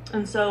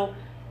 And so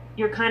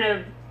you're kind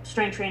of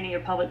strength training your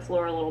pelvic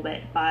floor a little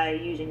bit by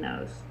using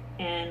those.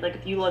 And like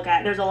if you look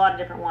at, there's a lot of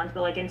different ones,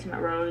 but like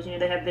Intimate Rose, they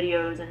have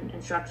videos and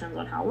instructions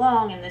on how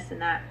long and this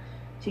and that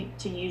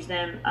to use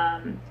them.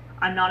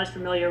 I'm not as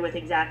familiar with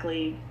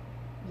exactly,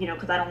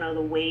 because I don't know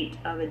the weight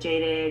of a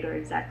JDig or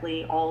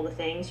exactly all the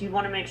things. You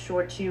want to make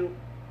sure to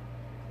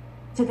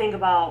think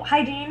about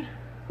hygiene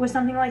with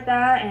something like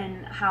that,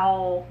 and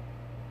how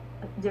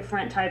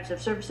different types of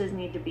surfaces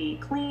need to be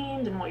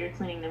cleaned and what you're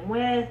cleaning them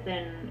with,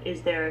 and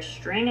is there a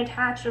string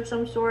attached of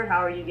some sort? How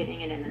are you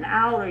getting it in and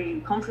out? Are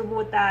you comfortable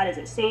with that? Is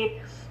it safe?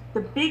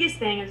 The biggest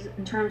thing is,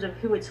 in terms of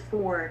who it's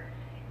for,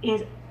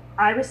 is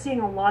I was seeing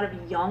a lot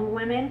of young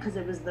women, because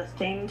it was the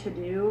thing to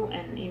do,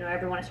 and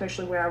everyone,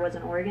 especially where I was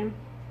in Oregon,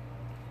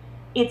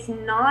 it's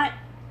not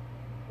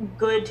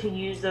good to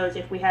use those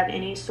if we have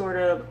any sort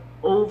of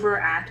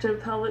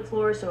overactive pelvic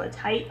floor, so a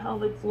tight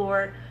pelvic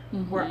floor.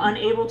 We're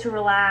unable to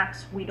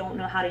relax. We don't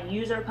know how to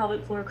use our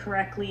pelvic floor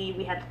correctly.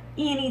 We have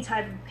any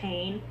type of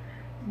pain.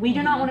 We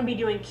do not want to be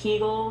doing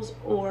Kegels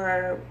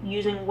or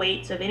using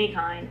weights of any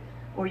kind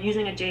or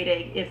using a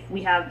JDig if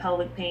we have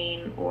pelvic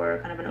pain or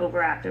kind of an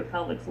overactive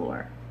pelvic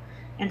floor.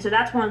 And so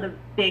that's one of the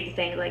big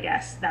things, I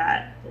guess,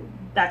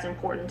 that's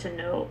important to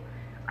note.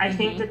 I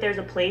think that there's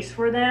a place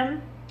for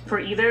them, for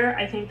either.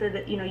 I think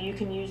that you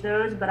can use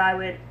those, but I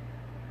would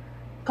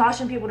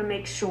caution people to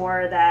make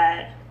sure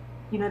that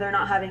they're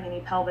not having any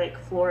pelvic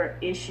floor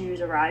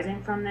issues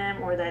arising from them,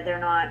 or that they're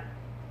not.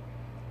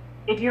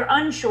 If you're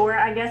unsure,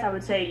 I guess I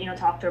would say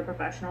talk to a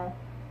professional,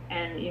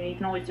 and you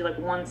can always do like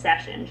one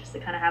session just to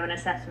kind of have an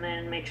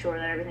assessment and make sure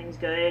that everything's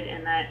good,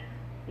 and that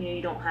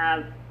you don't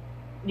have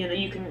that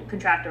you can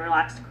contract and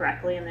relax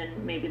correctly, and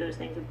then maybe those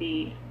things would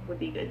be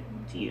good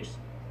to use.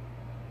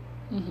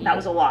 That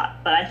was a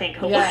lot, but I think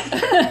hopefully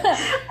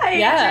I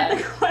answered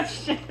the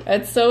question.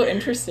 It's so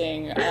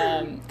interesting,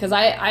 because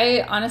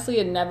I honestly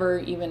had never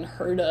even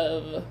heard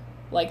of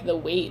like the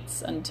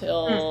weights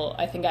until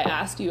I think I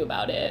asked you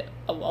about it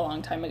a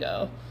long time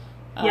ago.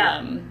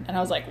 And I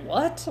was like,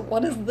 what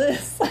is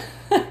this?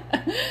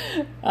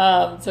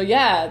 So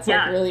yeah, it's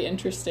like really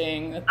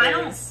interesting that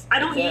I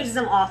don't use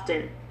them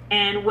often,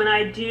 and when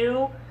I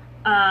do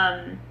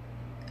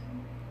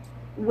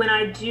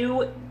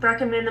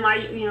recommend them,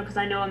 because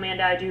I know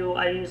Amanda,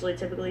 I usually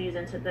typically use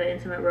the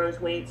Intimate Rose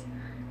weights.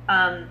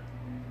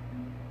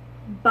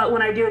 But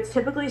when I do, it's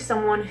typically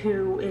someone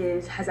who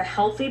has a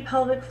healthy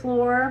pelvic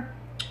floor,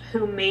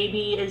 who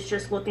maybe is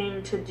just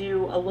looking to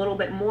do a little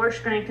bit more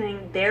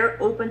strengthening.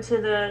 They're open to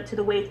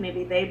the weights.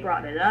 Maybe they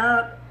brought it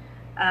up.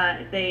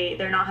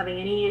 They're not having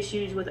any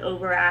issues with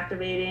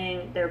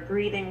over-activating. They're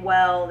breathing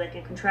well. They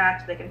can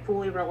contract. They can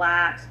fully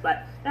relax.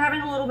 But they're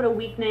having a little bit of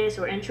weakness,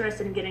 or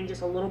interested in getting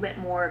just a little bit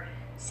more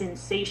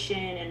sensation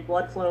and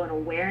blood flow and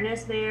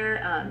awareness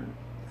there,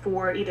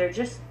 for either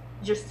just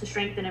to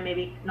strengthen and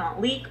maybe not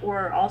leak,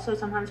 or also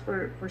sometimes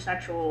for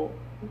sexual,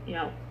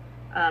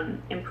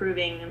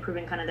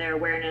 improving kind of their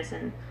awareness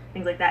and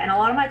things like that. And a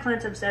lot of my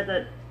clients have said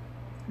that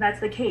that's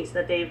the case,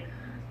 that they've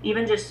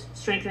even just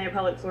strengthened their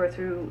pelvic floor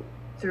through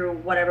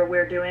whatever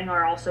we're doing,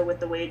 or also with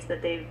the weights,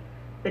 that they've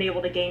been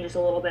able to gain just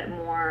a little bit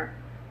more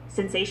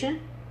sensation.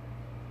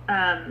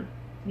 But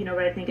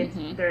I think it's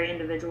very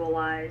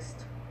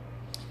individualized.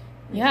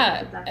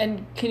 Yeah,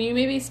 and can you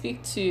maybe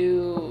speak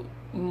to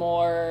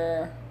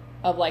more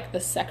of like the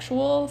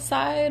sexual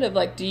side of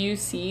like,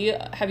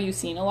 have you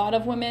seen a lot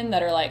of women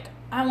that are like,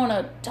 I want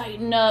to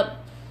tighten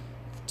up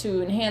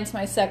to enhance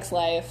my sex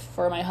life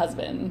for my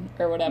husband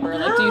or whatever?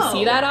 No. Like, do you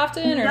see that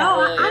often, or not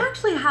really? I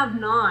actually have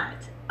not.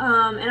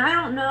 And I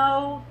don't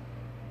know,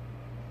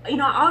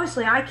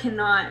 obviously I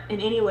cannot in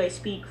any way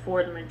speak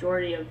for the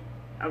majority of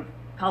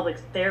pelvic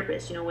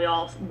therapists. We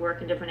all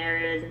work in different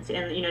areas,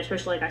 and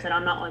especially, like I said,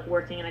 I'm not like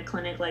working in a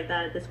clinic like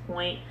that at this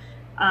point.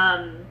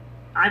 I'm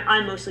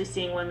mostly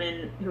seeing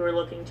women who are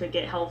looking to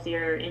get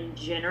healthier in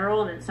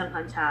general, and then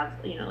sometimes have,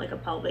 like a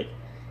pelvic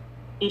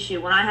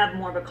issue. When I have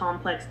more of a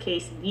complex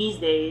case these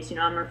days,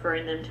 I'm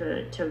referring them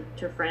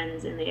to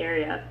friends in the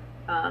area,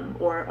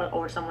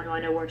 or someone who I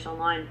know works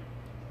online.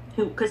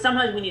 Because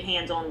sometimes we need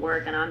hands-on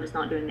work, and I'm just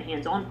not doing the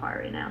hands-on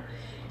part right now.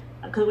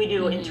 Because we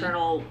do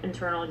internal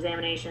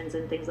examinations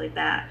and things like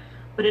that.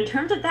 But in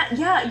terms of that,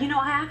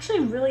 I actually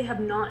really have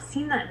not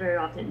seen that very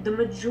often. The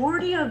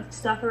majority of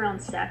stuff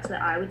around sex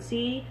that I would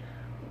see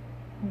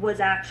was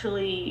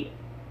actually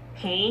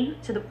pain,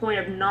 to the point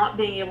of not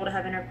being able to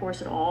have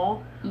intercourse at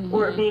all,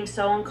 or being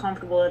so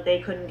uncomfortable that they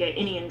couldn't get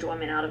any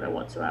enjoyment out of it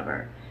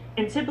whatsoever.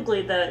 And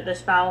typically the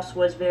spouse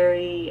was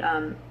very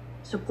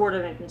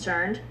supportive and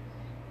concerned,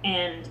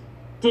 and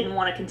didn't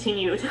want to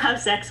continue to have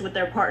sex with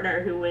their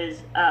partner who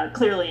was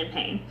clearly in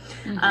pain.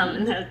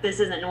 And that this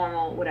isn't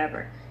normal,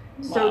 whatever.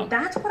 Wow. So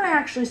that's what I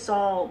actually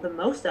saw the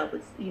most of,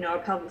 with our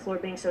pelvic floor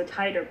being so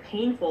tight or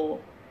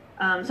painful.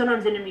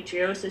 Sometimes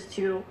endometriosis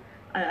too.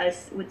 I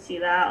would see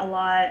that a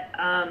lot.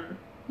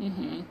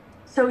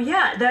 So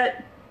yeah,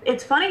 that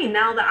it's funny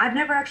now that I've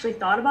never actually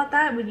thought about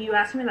that. When you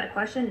asked me that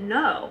question,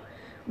 no,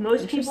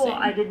 most people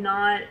I did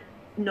not.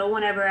 No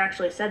one ever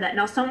actually said that.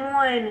 Now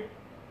someone,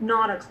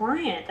 not a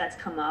client, that's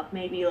come up,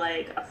 maybe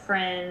like a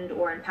friend,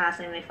 or in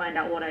passing they find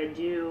out what I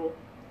do,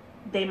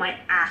 they might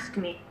ask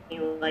me,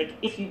 like,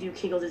 if you do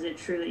Kegels, is it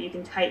true that you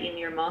can tighten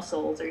your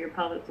muscles or your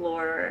pelvic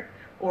floor,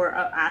 or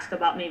ask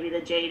about maybe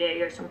the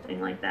JDig or something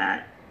like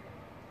that.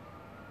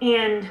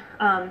 And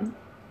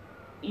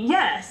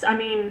yes, I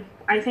mean,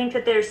 I think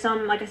that there's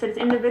some, like I said, it's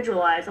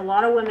individualized. A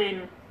lot of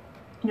women,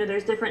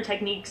 there's different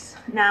techniques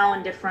now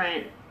and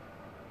different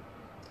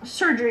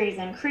surgeries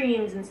and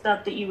creams and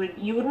stuff that you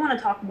would want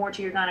to talk more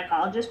to your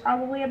gynecologist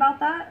probably about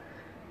that.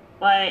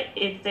 But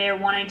if they're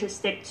wanting to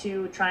stick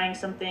to trying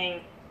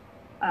something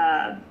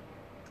uh,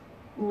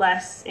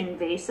 less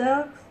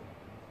invasive,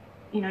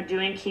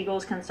 doing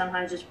Kegels can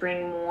sometimes just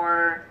bring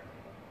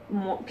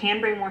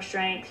can bring more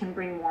strength, can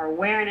bring more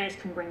awareness,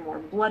 can bring more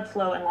blood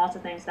flow, and lots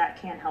of things that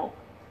can help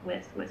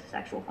with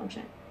sexual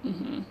function.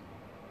 Mm-hmm.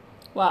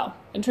 Wow,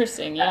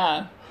 interesting.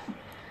 Yeah,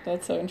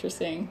 that's so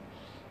interesting.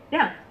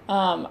 Yeah.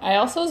 I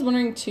also was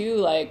wondering too,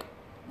 like,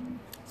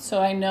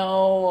 so I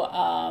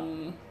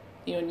know,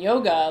 in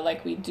yoga,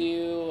 like we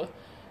do,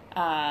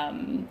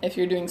 if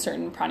you're doing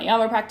certain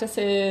pranayama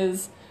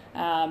practices,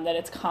 that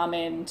it's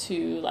common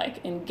to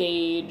like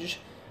engage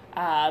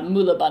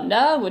Mula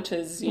Bandha, which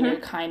is,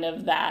 kind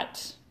of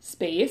that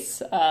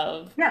space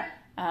of, Yeah.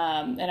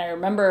 and I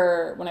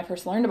remember when I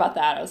first learned about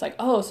that, I was like,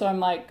 oh, so I'm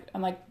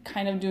like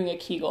kind of doing a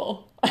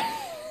Kegel.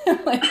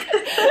 like,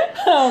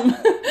 um,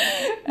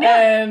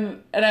 Yeah.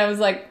 and I was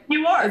like,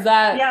 You are. is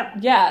that,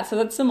 Yeah. so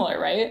that's similar,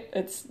 right?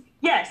 It's,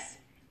 Yes.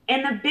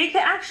 And the big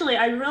thing, actually,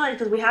 I realized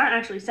because we haven't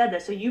actually said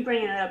this, so you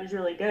bringing it up is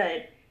really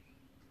good.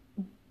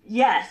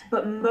 Yes,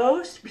 but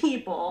most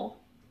people,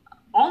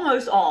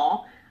 almost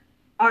all,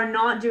 are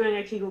not doing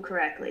a Kegel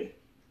correctly,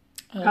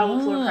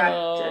 pelvic floor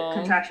oh,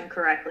 contraction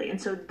correctly.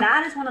 And so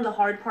that is one of the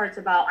hard parts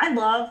about, I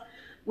love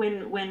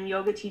when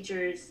yoga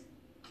teachers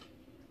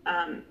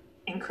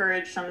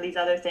encourage some of these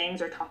other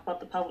things or talk about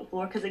the pelvic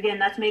floor, because again,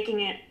 that's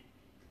making it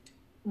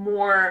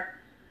more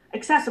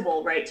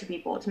accessible, right, to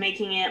people. It's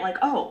making it like,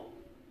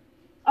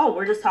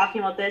 we're just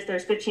talking about this.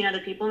 There's 15 other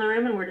people in the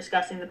room and we're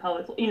discussing the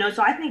pelvic floor.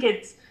 So I think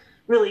it's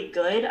really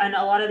good. And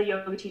a lot of the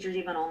yoga teachers,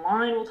 even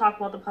online, will talk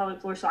about the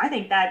pelvic floor. So I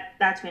think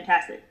that's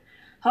fantastic.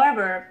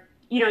 However,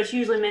 it's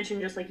usually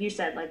mentioned just like you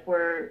said, like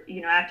we're,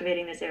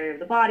 activating this area of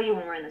the body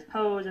when we're in this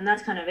pose, and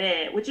that's kind of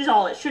it, which is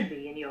all it should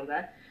be in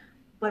yoga.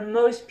 But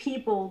most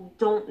people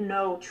don't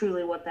know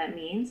truly what that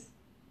means.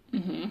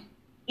 mm-hmm.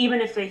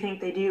 Even if they think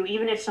they do,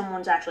 even if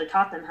someone's actually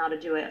taught them how to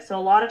do it. So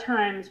a lot of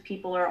times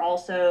people are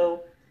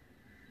also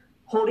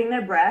holding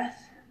their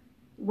breath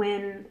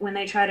when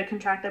they try to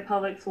contract their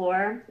pelvic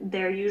floor.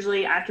 They're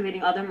usually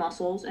activating other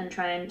muscles and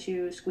trying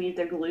to squeeze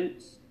their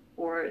glutes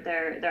or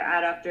their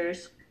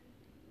adductors.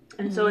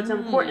 And so it's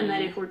important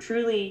that if we're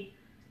truly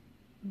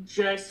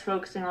just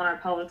focusing on our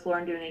pelvic floor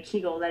and doing a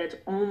Kegel, that it's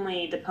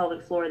only the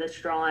pelvic floor that's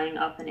drawing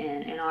up and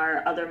in, and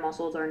our other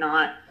muscles are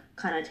not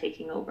kind of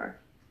taking over,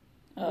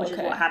 which is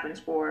what happens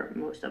for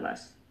most of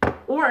us.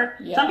 Or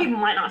some people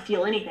might not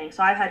feel anything.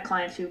 So I've had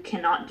clients who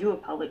cannot do a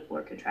pelvic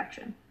floor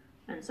contraction.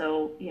 And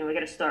so, we got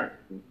to start,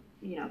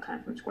 kind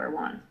of from square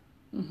one.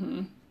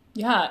 Mm-hmm.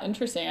 Yeah,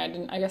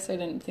 interesting. I guess I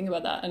didn't think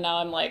about that. And now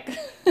I'm like,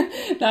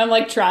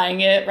 trying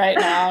it right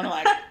now. And I'm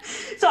like,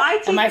 so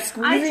am I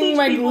squeezing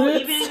my people,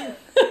 glutes? Even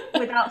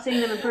without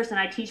seeing them in person,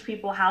 I teach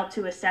people how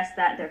to assess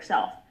that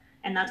themselves.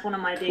 And that's one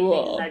of my big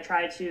things is I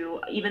try to,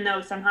 even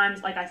though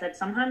sometimes, like I said,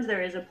 sometimes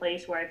there is a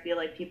place where I feel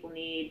like people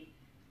need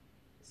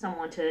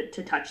someone to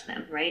touch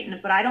them, right?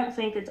 But I don't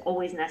think it's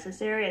always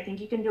necessary. I think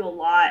you can do a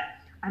lot.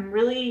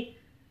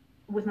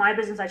 With my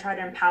business, I try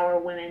to empower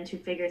women to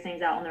figure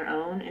things out on their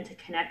own and to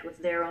connect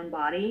with their own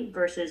body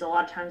versus a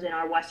lot of times in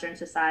our Western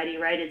society,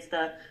 right?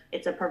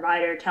 It's a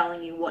provider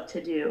telling you what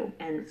to do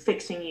and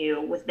fixing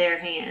you with their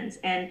hands.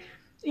 And,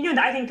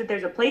 I think that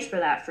there's a place for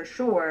that for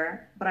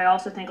sure. But I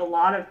also think a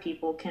lot of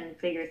people can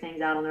figure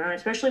things out on their own,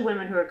 especially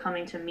women who are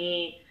coming to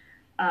me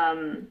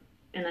in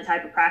the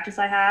type of practice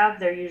I have.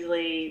 They're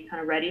usually kind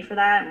of ready for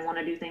that and want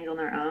to do things on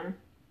their own.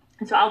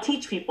 And so I'll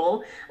teach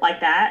people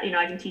like that.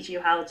 I can teach you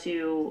how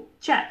to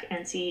check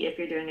and see if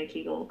you're doing a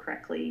Kegel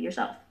correctly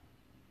yourself.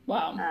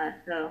 Wow.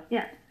 So,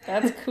 yeah.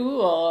 That's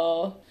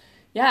cool.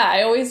 Yeah,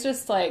 I always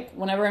just like,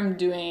 whenever I'm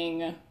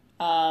doing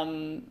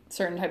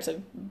certain types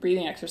of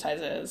breathing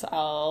exercises,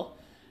 I'll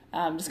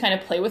just kind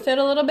of play with it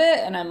a little bit.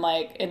 And I'm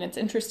like, and it's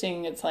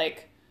interesting. It's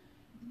like,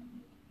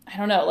 I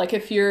don't know, like I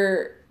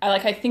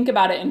think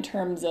about it in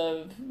terms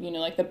of,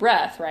 like the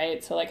breath,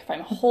 right? So like if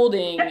I'm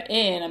holding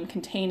in, I'm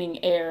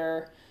containing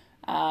air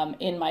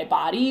in my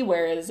body,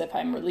 whereas if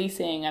I'm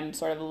releasing, I'm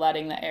sort of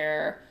letting the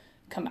air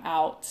come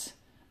out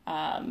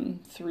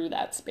through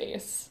that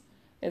space.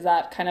 Is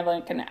that kind of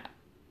like an...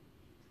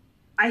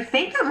 I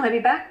think that might be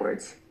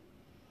backwards.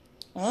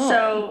 Oh.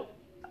 So,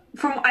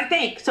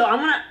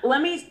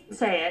 let me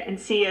say it and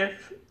see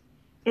if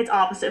it's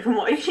opposite from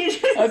what you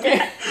just said.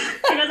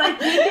 Because I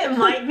think it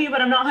might be,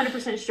 but I'm not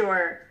 100%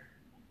 sure.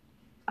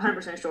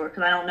 100% sure,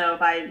 because I don't know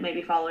if I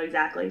maybe follow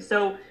exactly.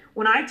 So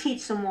when I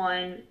teach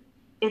someone,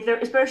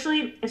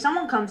 especially if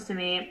someone comes to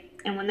me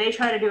and when they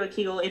try to do a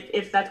Kegel,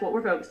 if that's what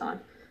we're focused on,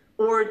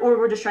 or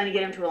we're just trying to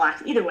get them to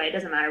relax, either way, it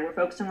doesn't matter. We're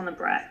focusing on the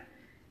breath.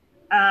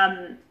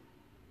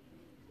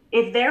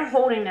 If they're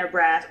holding their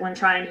breath when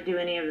trying to do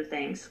any of the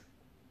things,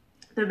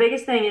 the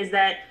biggest thing is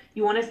that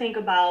you want to think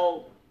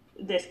about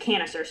this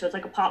canister. So it's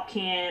like a pop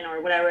can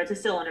or whatever. It's a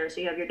cylinder.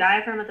 So you have your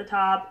diaphragm at the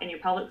top and your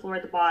pelvic floor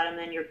at the bottom,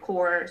 then your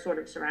core sort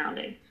of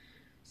surrounding.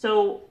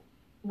 So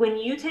when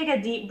you take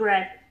a deep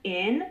breath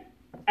in,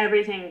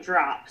 everything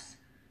drops.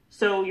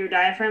 So your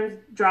diaphragm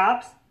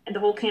drops and the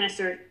whole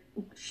canister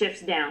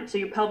shifts down. So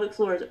your pelvic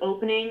floor is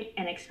opening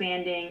and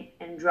expanding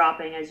and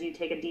dropping as you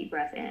take a deep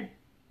breath in.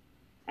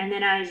 And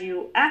then as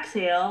you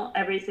exhale,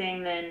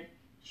 everything then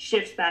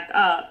shifts back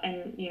up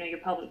and your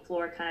pelvic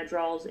floor kind of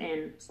draws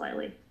in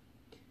slightly.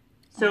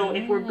 So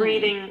if we're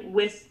breathing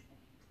with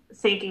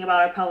thinking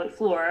about our pelvic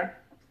floor,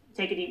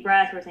 take a deep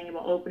breath, we're thinking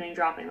about opening,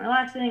 dropping,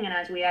 relaxing, and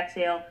as we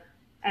exhale,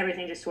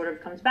 everything just sort of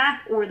comes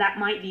back. Or that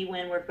might be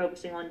when we're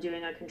focusing on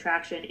doing a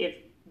contraction if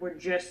we're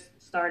just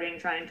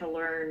trying to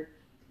learn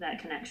that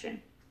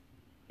connection.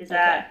 Is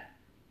that...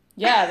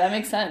 Yeah, that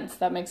makes sense.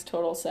 That makes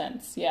total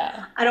sense.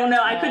 Yeah. I don't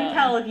know. I couldn't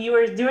tell if you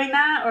were doing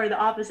that or the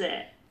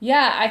opposite.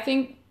 Yeah, I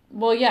think,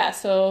 well, yeah.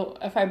 So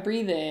if I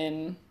breathe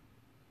in,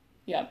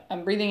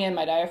 I'm breathing in,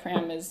 my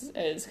diaphragm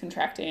is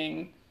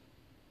contracting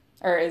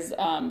or is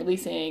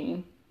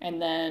releasing,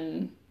 and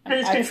then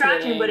because it's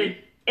contracting, but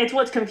it's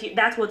what's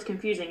that's what's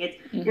confusing. It's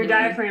your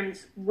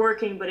diaphragm's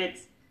working, but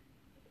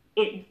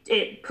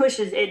it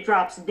pushes, it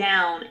drops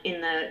down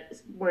in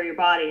where your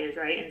body is,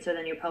 right? And so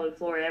then your pelvic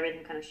floor,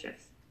 everything kind of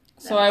shifts.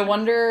 So I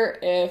wonder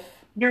if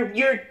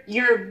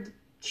your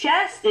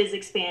chest is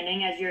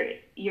expanding as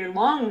your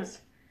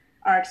lungs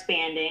are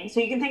expanding. So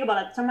you can think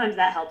about it. Sometimes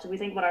that helps. If we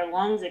think about our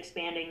lungs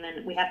expanding,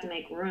 then we have to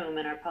make room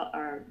in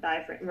our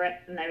diaphragm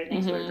and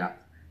everything sort of drops.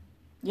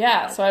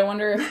 Yeah. So I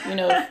wonder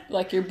if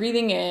like you're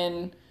breathing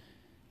in,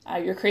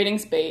 you're creating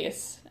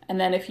space, and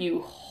then if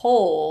you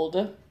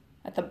hold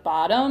at the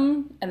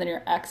bottom and then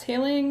you're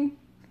exhaling.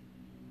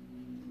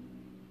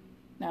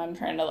 Now I'm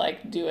trying to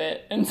like do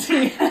it and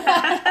see.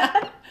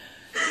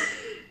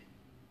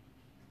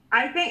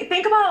 I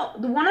think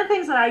about one of the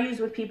things that I use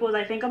with people is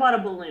I think about a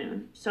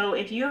balloon. So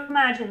if you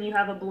imagine you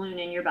have a balloon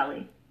in your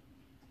belly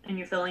and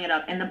you're filling it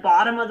up, and the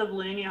bottom of the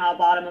balloon, how the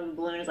bottom of the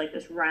balloon is like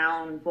this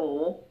round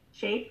bowl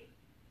shape.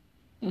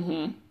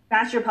 Mm-hmm.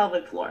 That's your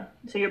pelvic floor.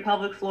 So your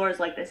pelvic floor is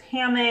like this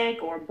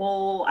hammock or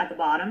bowl at the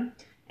bottom.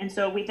 And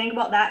so we think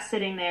about that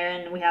sitting there,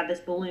 and we have this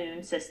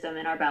balloon system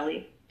in our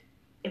belly.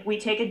 If we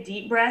take a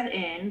deep breath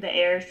in, the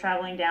air is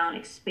traveling down,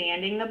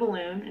 expanding the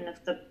balloon. And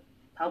if the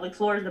pelvic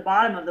floor is the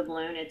bottom of the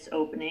balloon, it's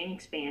opening,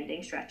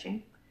 expanding,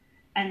 stretching.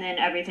 And then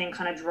everything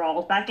kind of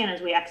draws back in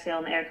as we exhale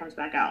and the air comes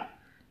back out.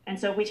 And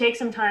so if we take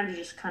some time to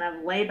just kind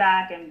of lay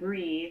back and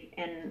breathe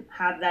and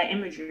have that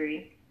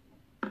imagery,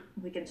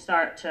 we can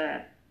start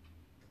to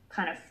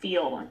kind of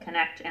feel and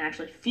connect and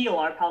actually feel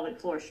our pelvic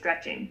floor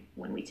stretching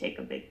when we take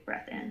a big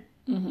breath in.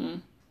 Mm-hmm.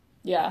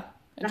 Yeah.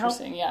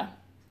 Interesting. Yeah.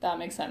 That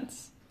makes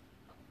sense.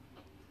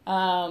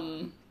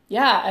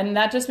 Yeah. And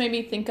that just made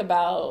me think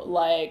about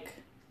like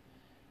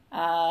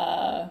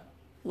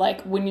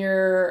when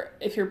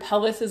if your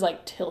pelvis is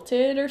like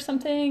tilted or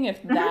something,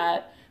 if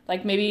that,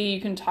 like maybe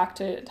you can talk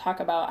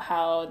about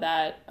how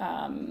that,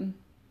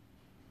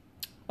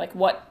 like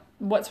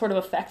what sort of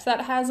effects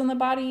that has on the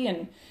body.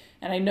 And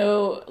I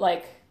know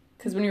like,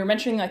 cause when you were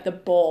mentioning like the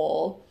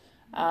bowl,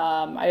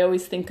 I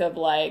always think of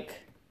like,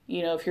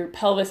 if your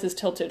pelvis is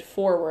tilted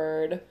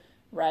forward,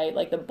 right?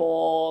 Like the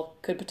bowl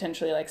could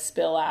potentially like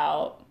spill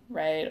out,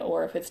 right?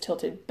 Or if it's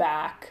tilted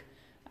back,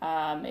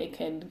 it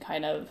can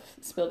kind of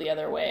spill the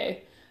other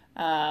way,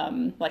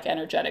 like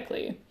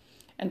energetically.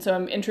 And so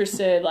I'm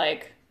interested,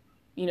 like,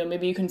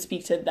 maybe you can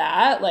speak to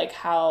that, like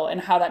how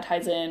that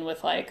ties in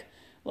with like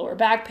lower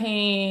back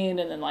pain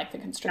and then like the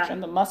constriction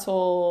of the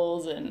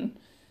muscles and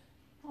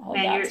all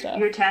that stuff.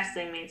 You're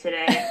testing me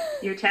today.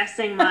 You're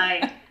testing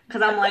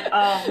because I'm like,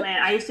 oh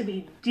man, I used to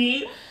be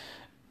deep.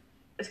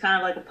 It's kind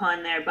of like a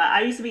pun there, but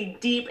I used to be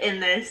deep in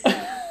this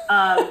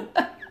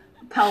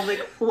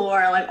pelvic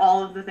floor, like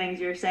all of the things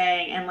you're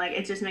saying, and like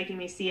it's just making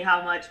me see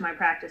how much my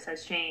practice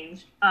has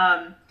changed.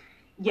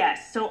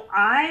 Yes, so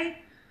I'm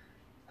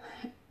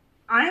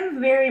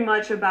very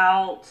much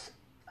about,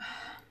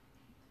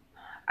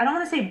 I don't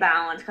want to say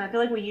balance, because I feel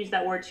like we use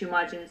that word too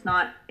much and it's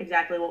not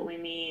exactly what we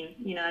mean.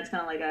 It's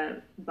kind of like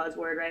a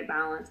buzzword, right?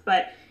 Balance,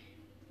 but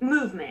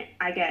movement,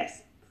 I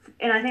guess.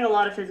 And I think a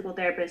lot of physical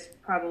therapists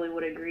probably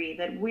would agree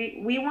that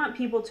we want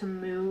people to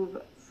move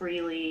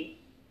freely,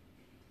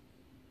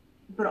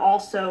 but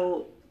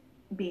also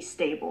be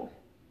stable.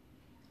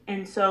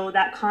 And so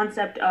that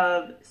concept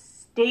of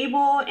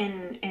stable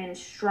and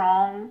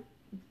strong,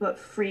 but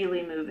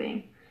freely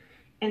moving.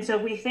 And so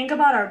if we think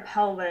about our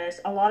pelvis,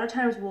 a lot of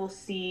times we'll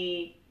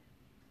see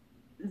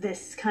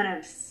this kind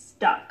of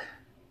stuck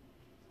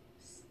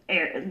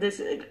this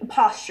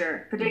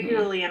posture,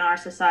 particularly in our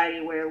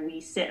society where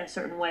we sit a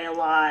certain way a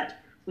lot,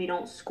 we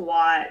don't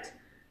squat,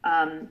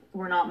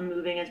 we're not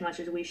moving as much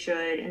as we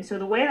should. And so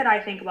the way that I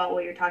think about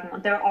what you're talking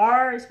about, there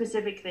are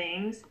specific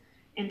things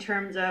in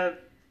terms of,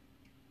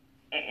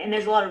 and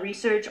there's a lot of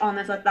research on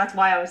this. That's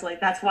why I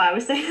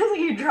was saying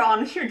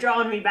you're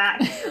drawing me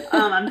back.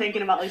 I'm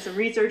thinking about like some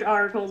research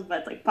articles, but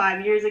it's like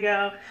 5 years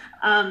ago.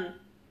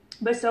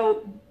 But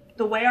so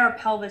the way our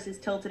pelvis is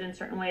tilted in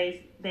certain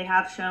ways, they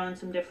have shown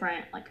some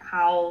different, like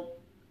how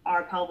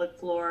our pelvic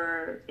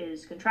floor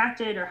is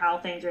contracted or how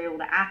things are able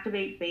to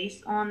activate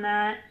based on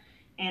that.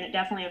 And it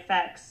definitely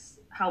affects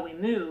how we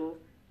move.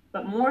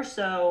 But more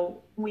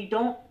so, we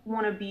don't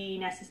want to be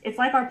necessary. It's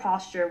like our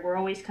posture. We're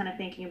always kind of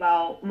thinking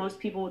about, most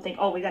people would think,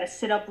 oh, we got to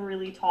sit up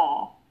really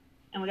tall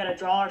and we got to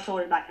draw our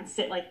shoulders back and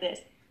sit like this.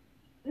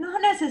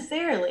 Not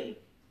necessarily.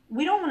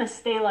 We don't want to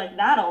stay like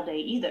that all day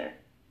either.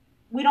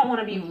 We don't want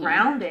to be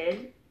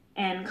rounded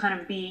and kind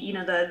of be, you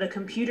know, the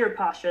computer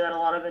posture that a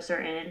lot of us are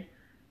in.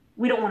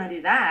 We don't want to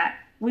do that.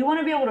 We want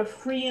to be able to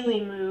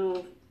freely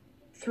move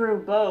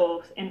through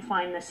both and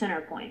find the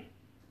center point.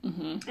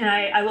 And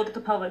I look at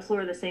the pelvic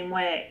floor the same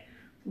way.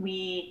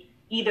 We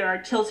either are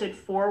tilted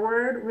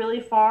forward really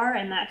far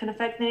and that can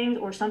affect things,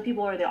 or some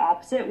people are the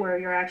opposite where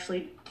you're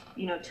actually,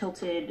 you know,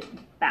 tilted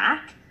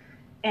back,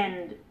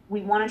 and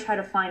we want to try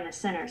to find the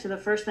center. So the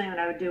first thing that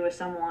I would do with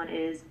someone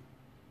is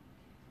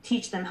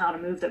teach them how to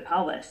move their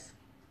pelvis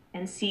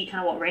and see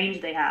kind of what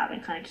range they have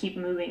and kind of keep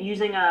moving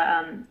using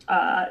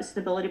a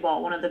stability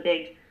ball, one of the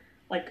big,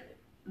 like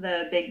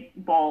the big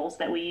balls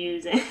that we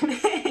use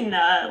in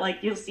like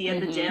you'll see at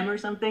the gym or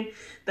something.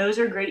 Those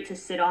are great to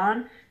sit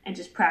on and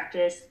just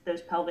practice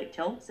those pelvic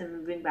tilts and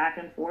moving back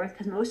and forth,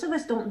 because most of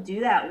us don't do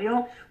that.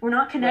 We're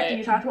not connected.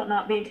 You talked about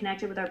not being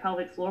connected with our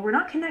pelvic floor. We're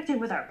not connected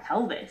with our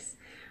pelvis.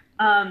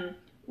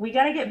 We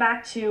got to get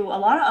back to, a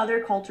lot of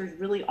other cultures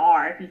really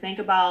are. If you think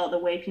about the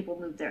way people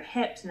move their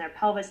hips and their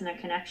pelvis and their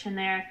connection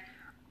there,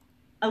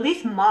 at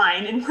least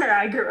mine and where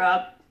I grew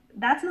up,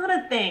 that's not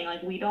a thing.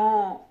 Like we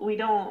don't,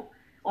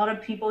 a lot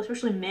of people,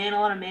 especially men, a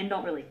lot of men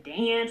don't really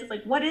dance. It's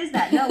like, what is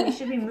that? No, we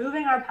should be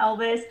moving our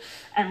pelvis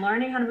and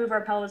learning how to move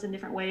our pelvis in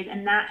different ways.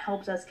 And that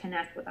helps us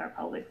connect with our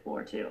pelvic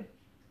floor too.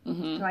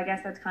 So I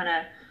guess that's kind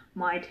of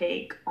my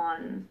take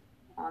on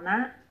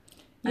that.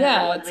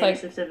 Yeah, it's like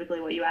specifically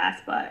what you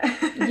asked, but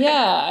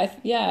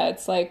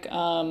it's like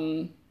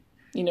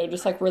you know,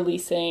 just like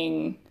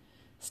releasing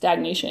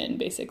stagnation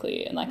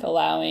basically, and like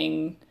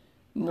allowing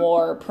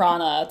more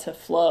prana to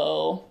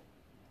flow,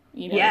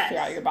 you know,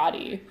 throughout your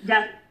body.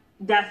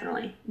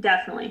 Definitely.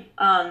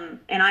 And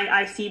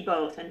I see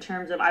both in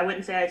terms of, I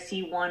wouldn't say I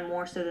see one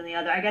more so than the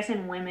other. I guess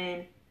in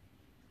women,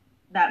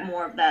 that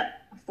more of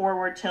that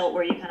forward tilt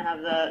where you kind of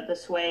have the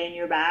sway in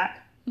your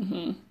back,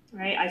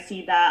 right? I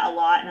see that a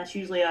lot, and that's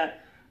usually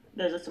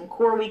there's some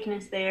core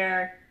weakness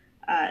there,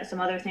 some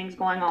other things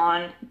going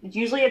on.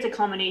 Usually it's a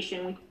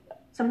combination.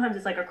 Sometimes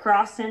it's like a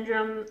cross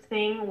syndrome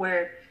thing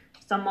where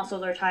some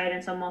muscles are tight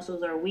and some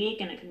muscles are weak,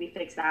 and it can be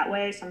fixed that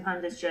way.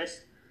 Sometimes it's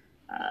just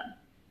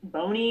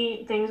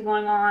bony things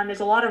going on. There's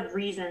a lot of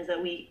reasons that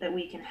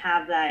we can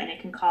have that, and it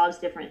can cause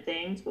different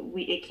things, but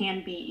it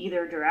can be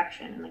either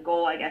direction. And the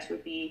goal, I guess,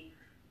 would be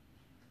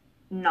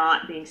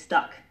not being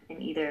stuck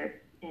in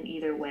either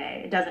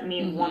way. It doesn't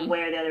mean one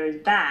way or the other is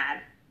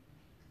bad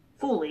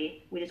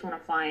fully. We just want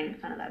to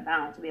find kind of that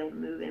balance to be able to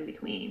move in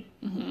between.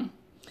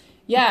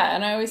 Yeah,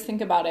 and I always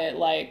think about it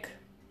like,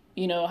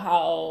 you know,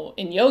 how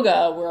in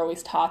yoga we're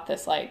always taught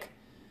this, like,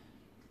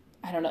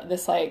 I don't know,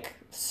 this like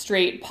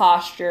straight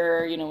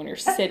posture, you know, when you're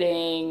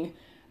sitting,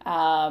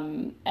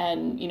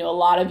 and, you know, a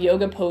lot of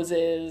yoga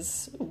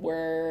poses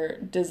were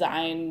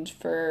designed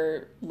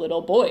for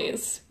little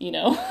boys, you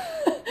know?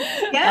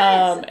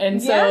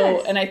 And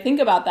so, and I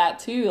think about that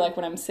too, like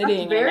when I'm sitting.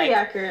 That's very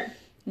accurate.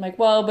 I'm like,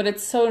 well, but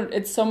it's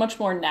so much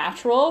more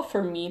natural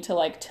for me to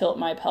like tilt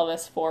my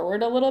pelvis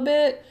forward a little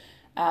bit,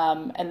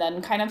 and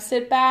then kind of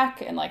sit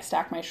back and like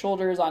stack my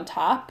shoulders on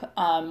top.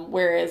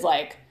 Whereas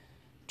like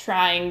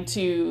trying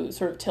to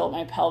sort of tilt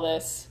my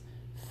pelvis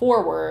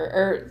forward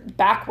or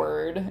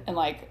backward and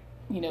like,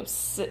 you know,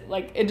 sit,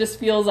 like it just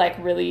feels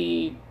like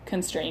really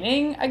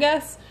constraining, I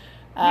guess.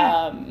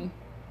 And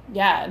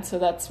so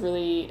that's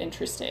really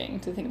interesting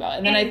to think about.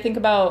 And then I think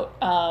about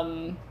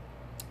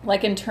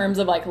like in terms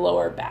of like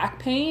lower back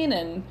pain,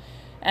 and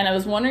I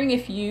was wondering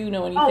if you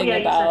know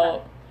anything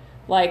about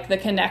like the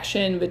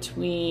connection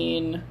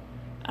between,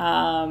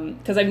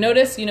 because I've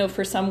noticed, you know,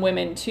 for some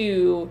women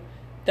too,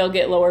 they'll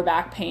get lower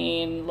back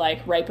pain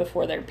like right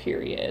before their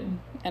period,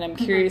 and I'm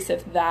curious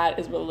if that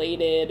is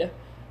related,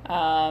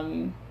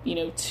 you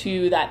know,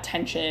 to that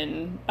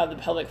tension of the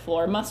pelvic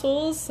floor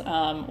muscles,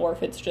 or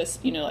if it's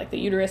just, you know, like the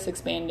uterus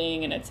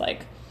expanding and it's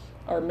like,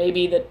 or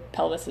maybe the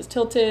pelvis is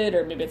tilted,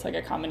 or maybe it's like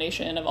a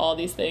combination of all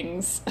these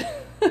things.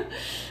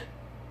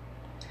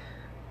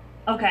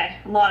 Okay,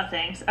 a lot of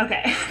things.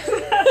 Okay.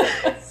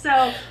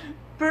 So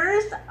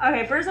first I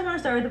want to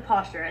start with the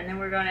posture, and then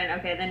we're going in,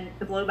 okay, then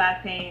the low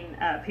back pain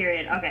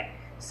period. Okay,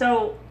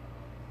 so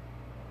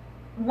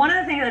one of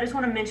the things I just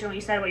want to mention what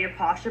you said about your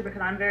posture,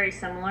 because I'm very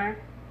similar.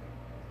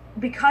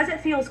 Because it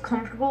feels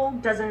comfortable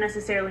doesn't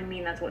necessarily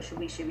mean that's what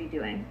we should be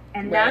doing.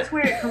 And that's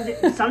where it comes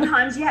in.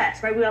 Sometimes,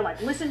 yes, right? We are like,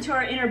 listen to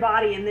our inner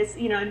body and this,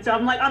 you know, and so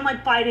I'm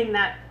like fighting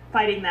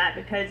that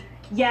because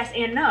yes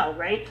and no,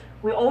 right?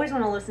 We always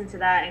want to listen to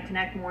that and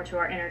connect more to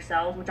our inner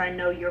selves, which I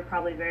know you're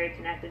probably very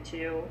connected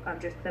to,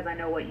 just because I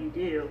know what you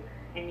do,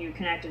 and you're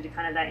connected to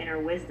kind of that inner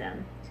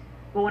wisdom.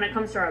 But when it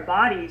comes to our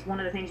bodies, one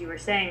of the things you were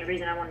saying, the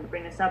reason I wanted to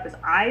bring this up is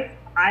I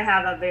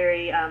have a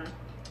very I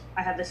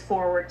have this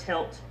forward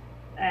tilt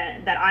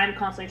that I'm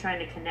constantly trying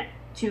to connect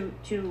to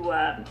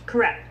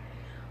correct.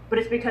 But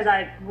it's because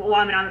I'm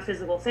a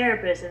physical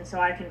therapist, and so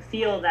I can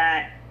feel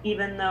that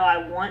even though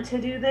I want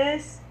to do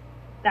this,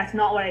 that's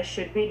not what I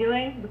should be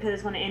doing, because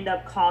it's going to end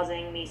up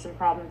causing me some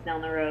problems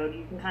down the road.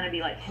 You can kind of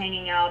be like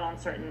hanging out on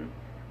certain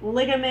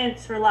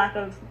ligaments, for lack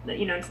of,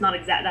 it's not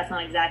exact, that's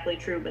not exactly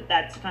true, but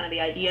that's kind of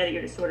the idea, that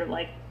you're just sort of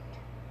like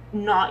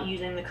not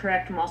using the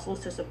correct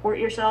muscles to support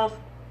yourself.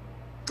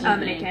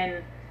 And it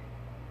can,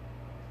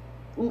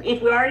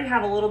 if we already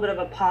have a little bit of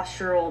a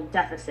postural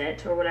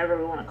deficit, or whatever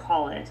we want to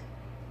call it,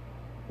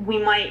 we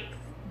might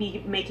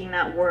be making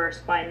that worse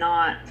by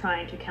not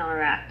trying to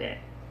counteract it.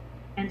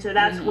 And so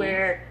that's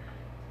where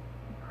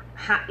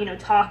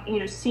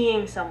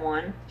seeing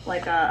someone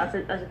like as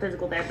a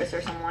physical therapist,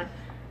 or someone,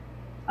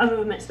 a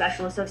movement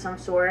specialist of some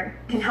sort,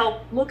 can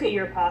help look at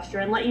your posture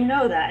and let you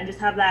know that, and just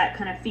have that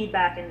kind of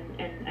feedback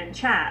and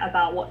chat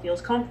about what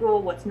feels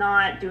comfortable, what's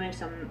not, doing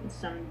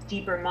some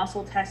deeper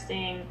muscle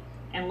testing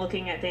and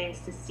looking at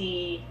things to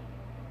see.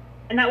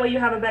 And that way you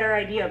have a better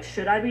idea of,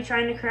 should I be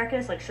trying to correct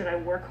this? Like, should I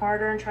work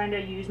harder and trying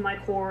to use my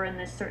core in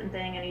this certain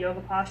thing in a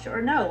yoga posture?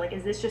 Or no, like,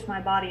 is this just my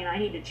body and I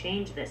need to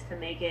change this to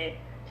make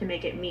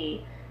it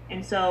me?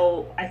 And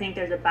so I think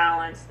there's a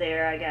balance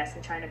there, I guess,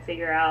 in trying to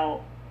figure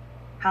out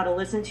how to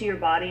listen to your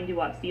body and do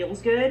what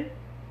feels good.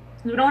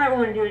 We don't ever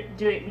want to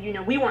do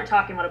it, we weren't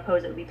talking about a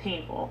pose that would be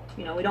painful.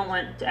 We don't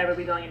want to ever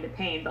be going into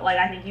pain. But, like,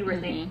 I think you were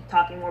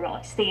talking more about,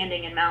 like,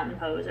 standing in mountain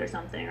pose or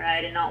something,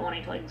 right? And not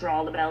wanting to, like,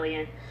 draw the belly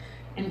in.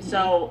 And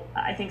so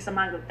I think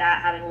sometimes with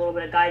that, having a little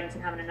bit of guidance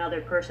and having another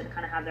person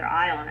kind of have their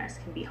eye on us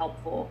can be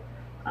helpful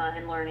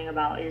in learning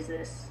about, is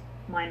this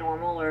my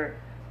normal, or,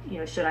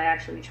 should I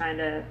actually be trying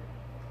to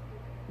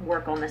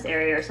work on this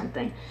area or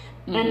something.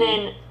 And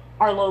then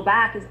our low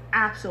back is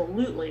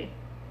absolutely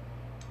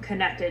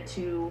connected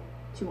to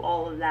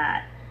all of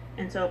that.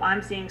 And so if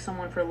I'm seeing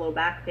someone for low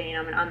back pain,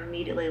 I'm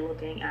immediately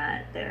looking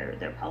at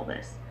their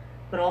pelvis,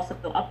 but also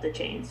up the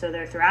chain. So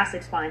their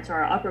thoracic spine, so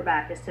our upper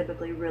back is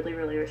typically really,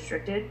 really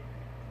restricted.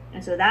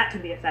 And so that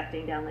can be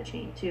affecting down the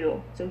chain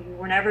too. So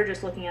we're never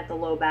just looking at the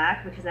low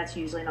back, because that's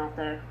usually not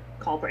the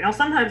culprit. Now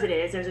sometimes it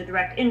is, there's a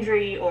direct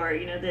injury, or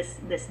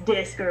this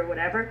disc or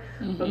whatever,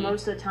 but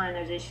most of the time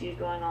there's issues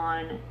going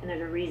on and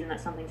there's a reason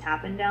that something's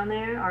happened down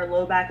there. Our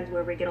low back is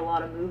where we get a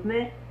lot of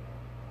movement,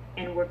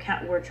 and we're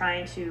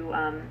trying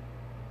to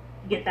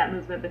get that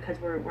movement because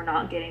we're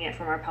not getting it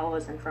from our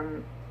pelvis and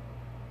from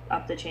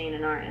up the chain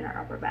in our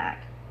upper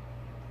back.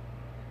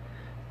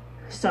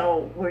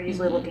 So we're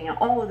usually looking at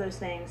all of those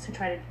things to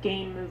try to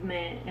gain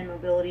movement and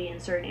mobility in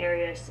certain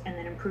areas, and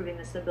then improving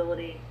the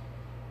stability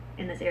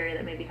in this area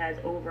that maybe has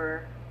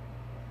over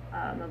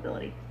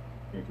mobility.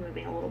 It's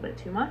moving a little bit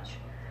too much.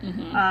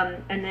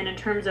 And then in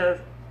terms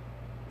of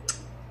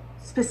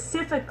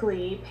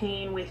specifically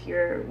pain with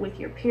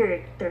your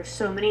period, there's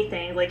so many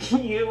things, like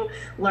you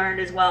learned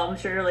as well, I'm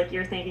sure, like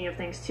you're thinking of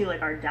things too,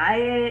 like our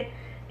diet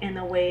and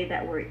the way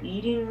that we're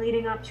eating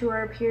leading up to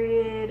our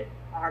period,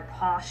 our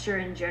posture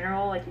in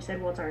general, like you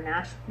said, well, it's our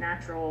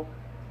natural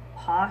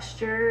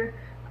posture.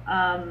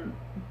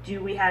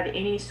 Do we have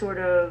any sort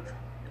of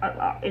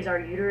is our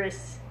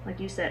uterus, like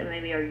you said,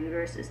 maybe our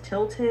uterus is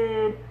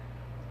tilted?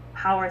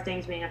 How are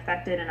things being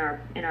affected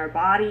in our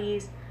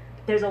bodies?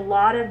 There's a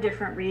lot of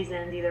different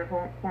reasons, either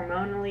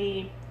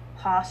hormonally,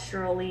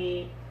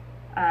 posturally,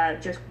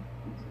 just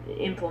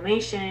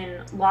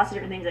inflammation, lots of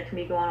different things that can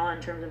be going on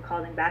in terms of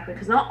causing back pain,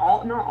 because not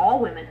all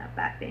women have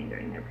back pain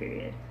during their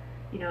period.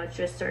 It's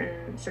just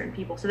certain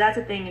people. So that's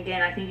a thing.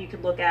 Again, I think you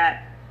could look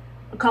at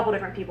a couple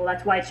different people.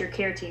 That's why it's your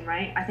care team,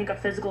 right? I think a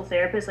physical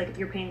therapist, like if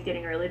your pain's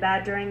getting really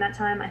bad during that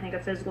time, I think a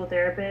physical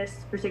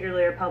therapist,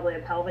 particularly, or probably a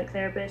pelvic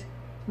therapist,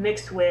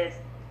 mixed with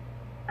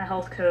a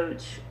health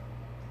coach,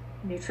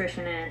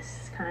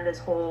 nutritionist, kind of this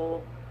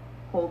whole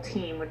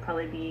team would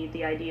probably be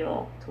the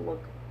ideal to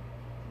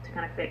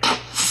kind of fix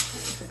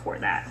and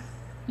support that.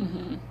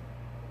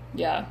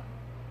 Yeah.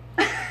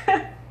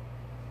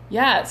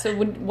 Yeah. So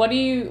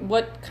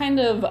what kind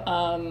of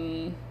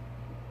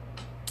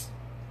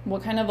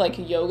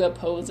like yoga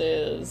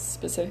poses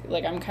specific,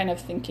 like I'm kind of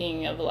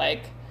thinking of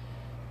like,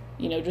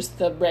 just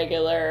the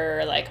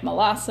regular like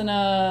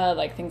malasana,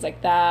 like things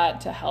like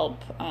that to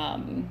help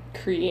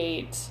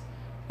create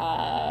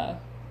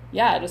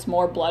just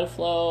more blood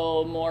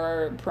flow,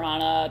 more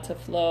prana to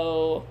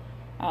flow.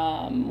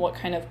 What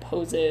kind of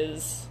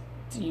poses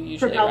do you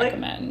usually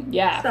recommend?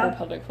 Yeah, stuff. For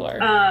pelvic floor.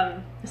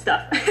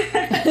 Stuff.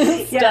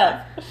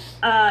 Stuff.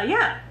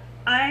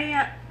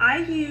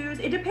 I use,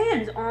 it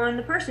depends on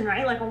the person,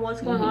 right? Like on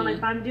what's going on. Like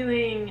if I'm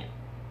doing,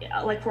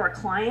 like for a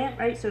client,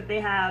 right? So if they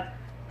have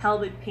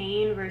pelvic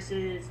pain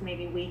versus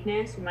maybe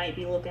weakness, we might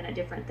be looking at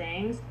different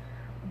things.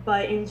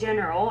 But in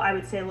general, I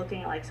would say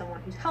looking at like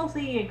someone who's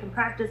healthy and can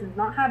practice and is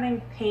not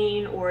having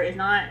pain, or is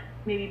not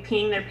maybe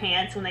peeing their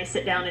pants when they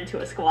sit down into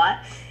a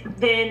squat,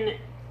 then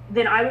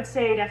I would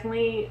say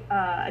definitely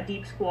a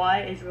deep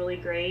squat is really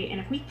great. And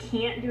if we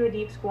can't do a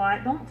deep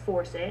squat, don't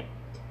force it.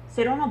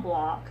 Sit on a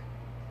block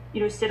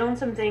sit on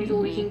some things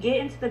where we can get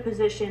into the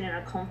position in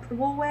a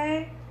comfortable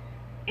way,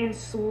 and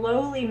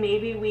slowly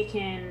maybe we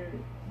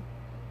can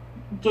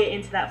get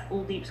into that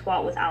full deep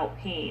squat without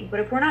pain. But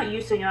if we're not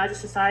used to, as a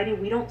society,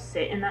 we don't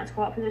sit in that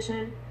squat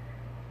position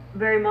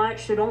very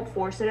much, so don't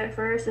force it at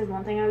first is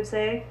one thing I would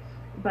say.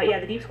 But yeah,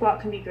 the deep squat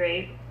can be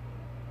great.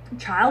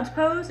 Child's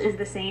pose is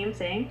the same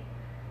thing.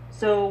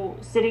 So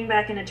sitting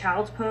back in a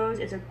child's pose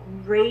is a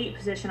great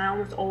position. I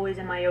almost always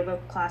in my yoga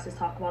classes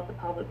talk about the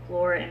pelvic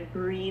floor and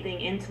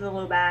breathing into the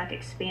low back,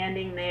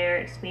 expanding there,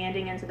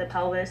 expanding into the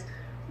pelvis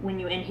when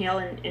you inhale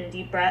and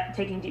deep breath,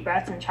 taking deep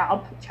breaths in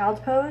child's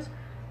pose.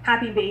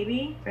 Happy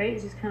baby, right,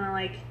 is just kind of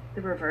like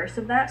the reverse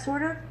of that,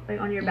 sort of, right,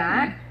 on your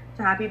back.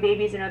 So happy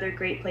baby is another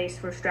great place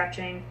for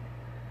stretching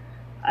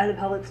the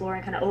pelvic floor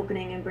and kind of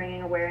opening and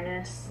bringing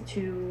awareness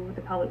to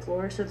the pelvic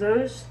floor. So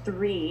those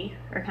three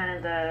are kind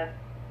of the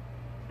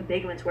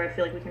big ones where I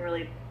feel like we can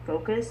really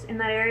focus in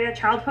that area.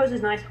 Child pose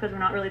is nice because we're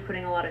not really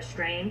putting a lot of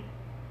strain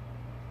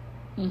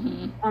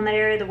on that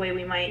area the way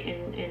we might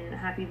in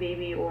happy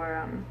baby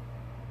or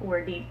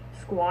deep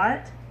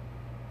squat.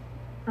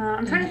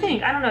 I'm trying to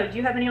think. I don't know. Do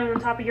you have any on the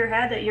top of your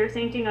head that you're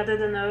thinking other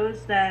than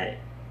those that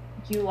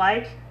you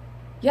like?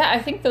 Yeah, I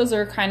think those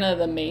are kind of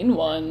the main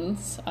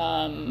ones.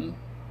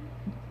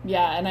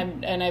 Yeah,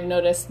 and I've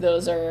noticed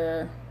those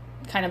are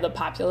kind of the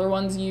popular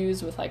ones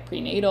used with like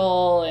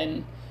prenatal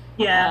and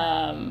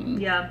I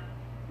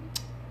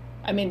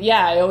mean,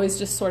 yeah, I always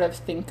just sort of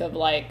think of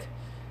like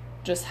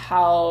just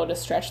how to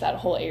stretch that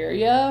whole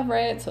area,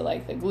 right? So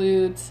like the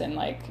glutes and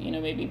like,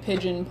 maybe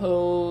pigeon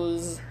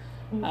pose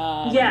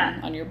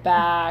on your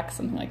back,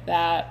 something like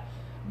that.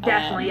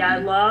 Definitely. Yeah,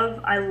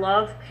 I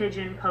love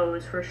pigeon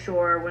pose for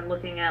sure when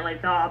looking at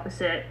like the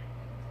opposite,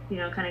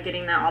 kind of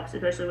getting that opposite,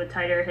 especially with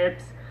tighter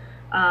hips.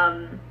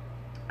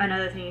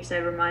 Another thing you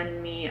said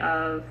reminded me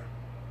of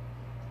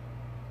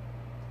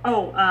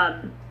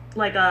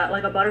like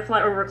a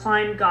butterfly or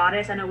reclined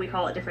goddess. I know we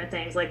call it different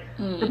things, like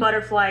the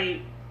butterfly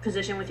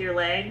position with your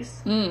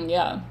legs,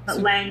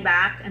 laying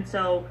back. And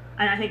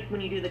I think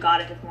when you do the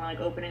goddess, it's more like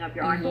opening up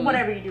your arms, but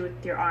whatever you do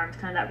with your arms,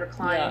 kind of that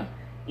recline,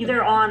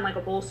 either on like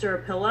a bolster or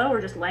pillow or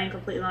just laying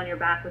completely on your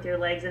back with your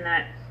legs in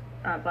that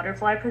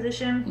butterfly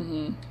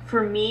position.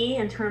 For me,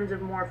 in terms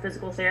of more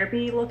physical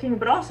therapy looking,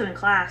 but also in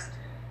class,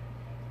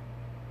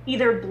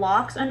 either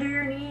blocks under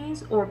your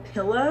knees or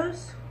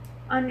pillows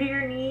under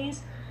your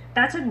knees.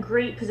 That's a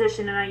great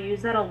position, and I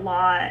use that a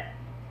lot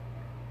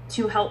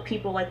to help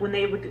people, like when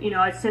they would,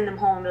 I'd send them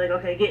home and be like,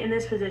 okay, get in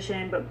this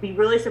position, but be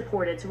really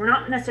supported. So we're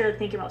not necessarily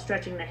thinking about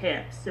stretching the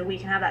hips, so we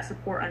can have that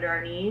support under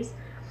our knees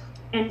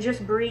and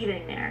just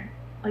breathing there.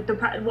 Like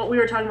what we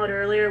were talking about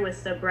earlier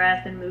with the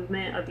breath and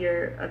movement of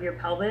your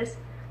pelvis,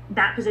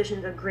 that position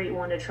is a great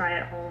one to try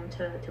at home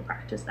to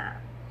practice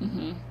that.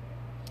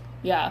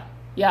 Yeah,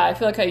 I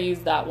feel like I use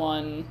that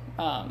one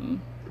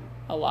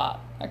a lot,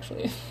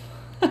 actually.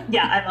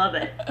 Yeah, I love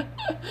it.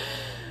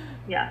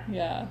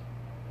 Yeah.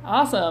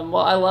 Awesome.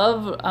 Well, I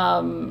love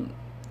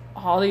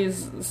all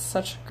these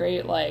such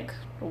great like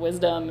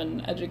wisdom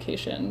and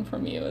education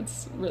from you.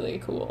 It's really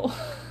cool.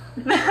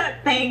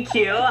 Thank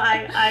you.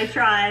 I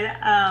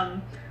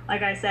tried.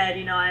 Like I said,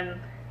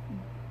 I'm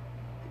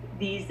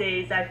these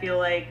days I feel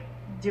like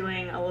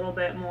doing a little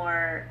bit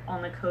more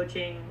on the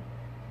coaching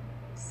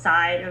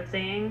side of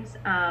things.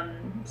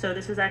 So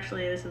this was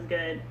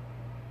good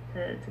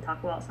to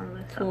talk about some of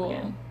this stuff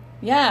again.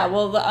 Yeah,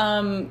 well,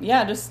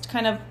 just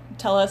kind of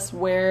tell us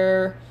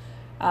where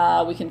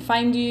we can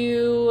find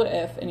you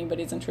if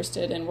anybody's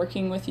interested in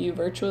working with you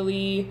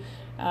virtually.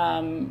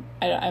 I'm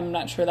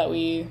not sure that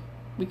we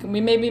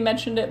maybe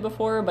mentioned it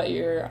before, but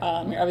you're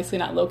obviously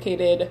not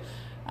located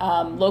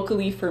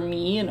locally for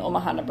me in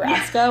Omaha,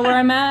 Nebraska, where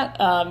I'm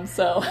at.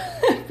 So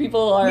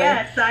people are...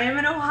 Yes, I am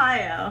in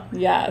Ohio.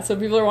 Yeah, so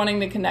people are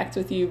wanting to connect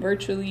with you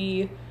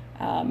virtually.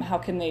 How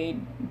can they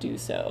do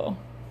so?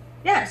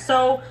 Yeah,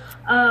 so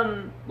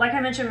like I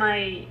mentioned,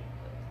 my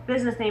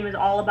business name is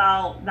All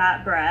About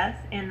That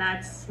Breath, and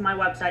that's my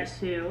website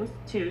too.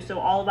 So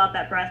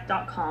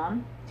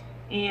allabouthatbreath.com,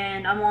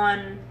 and I'm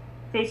on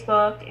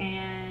Facebook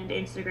and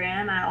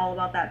Instagram at All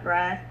About That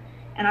Breath.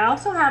 And I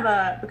also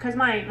have because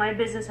my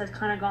business has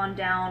kind of gone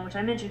down, which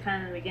I mentioned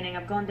kind of in the beginning,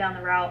 I've gone down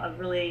the route of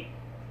really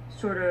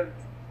sort of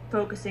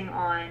focusing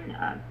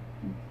on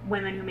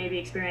women who maybe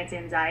experience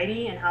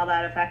anxiety and how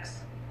that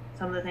affects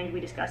some of the things we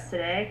discussed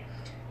today.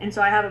 And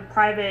so I have a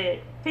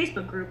private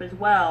Facebook group as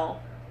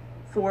well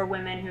for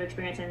women who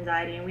experience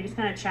anxiety, and we just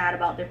kind of chat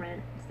about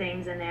different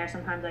things in there.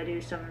 Sometimes I do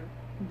some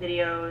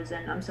videos,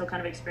 and I'm still kind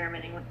of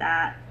experimenting with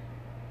that.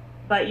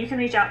 But you can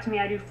reach out to me.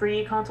 I do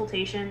free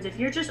consultations. If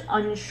you're just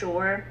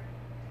unsure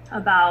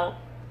about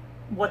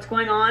what's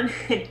going on,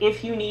 and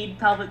if you need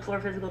pelvic floor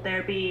physical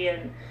therapy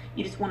and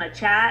you just want to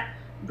chat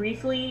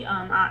briefly,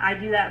 I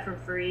do that for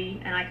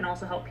free, and I can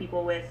also help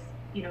people with,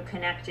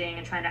 connecting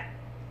and trying to...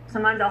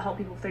 Sometimes I'll help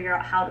people figure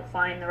out how to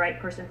find the right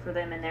person for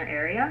them in their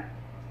area.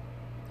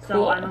 So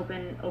cool. I'm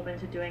open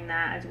to doing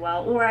that as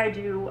well. Or I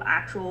do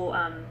actual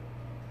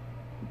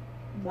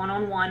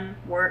one-on-one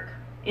work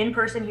in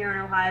person here in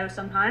Ohio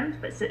sometimes,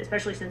 but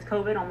especially since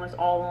COVID, almost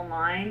all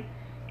online.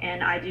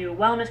 and I do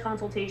wellness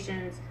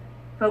consultations,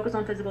 focus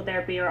on physical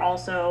therapy, or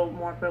also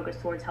more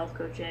focused towards health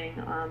coaching,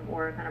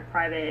 or kind of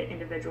private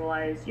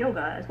individualized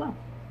yoga as well.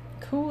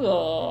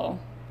 Cool.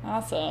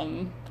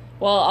 Awesome.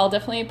 Well, I'll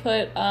definitely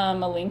put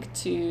a link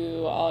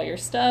to all your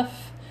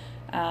stuff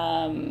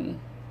in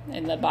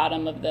the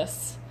bottom of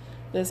this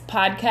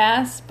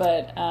podcast.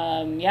 But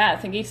yeah,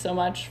 thank you so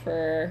much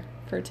for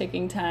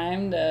taking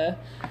time to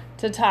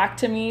talk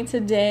to me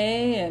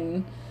today,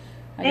 and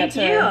I got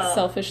to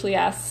selfishly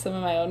ask some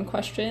of my own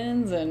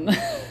questions. And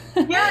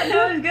yeah,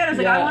 no, it was good. I was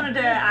like, I wanted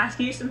to ask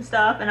you some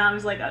stuff, and I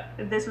was like,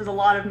 this was a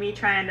lot of me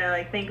trying to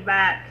like think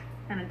back,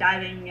 kind of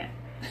diving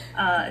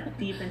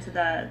deep into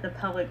the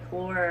pelvic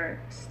floor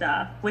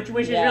stuff, which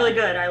is really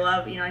good. I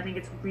love, I think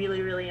it's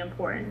really, really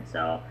important.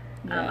 So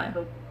I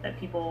hope that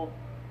people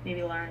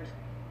maybe learned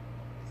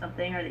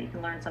something, or that you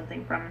can learn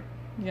something from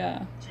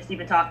just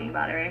even talking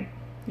about it, right?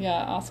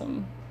 Yeah,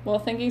 awesome. Well,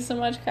 thank you so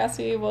much,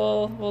 Cassie.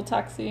 We'll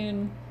talk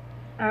soon.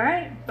 All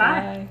right,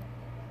 bye.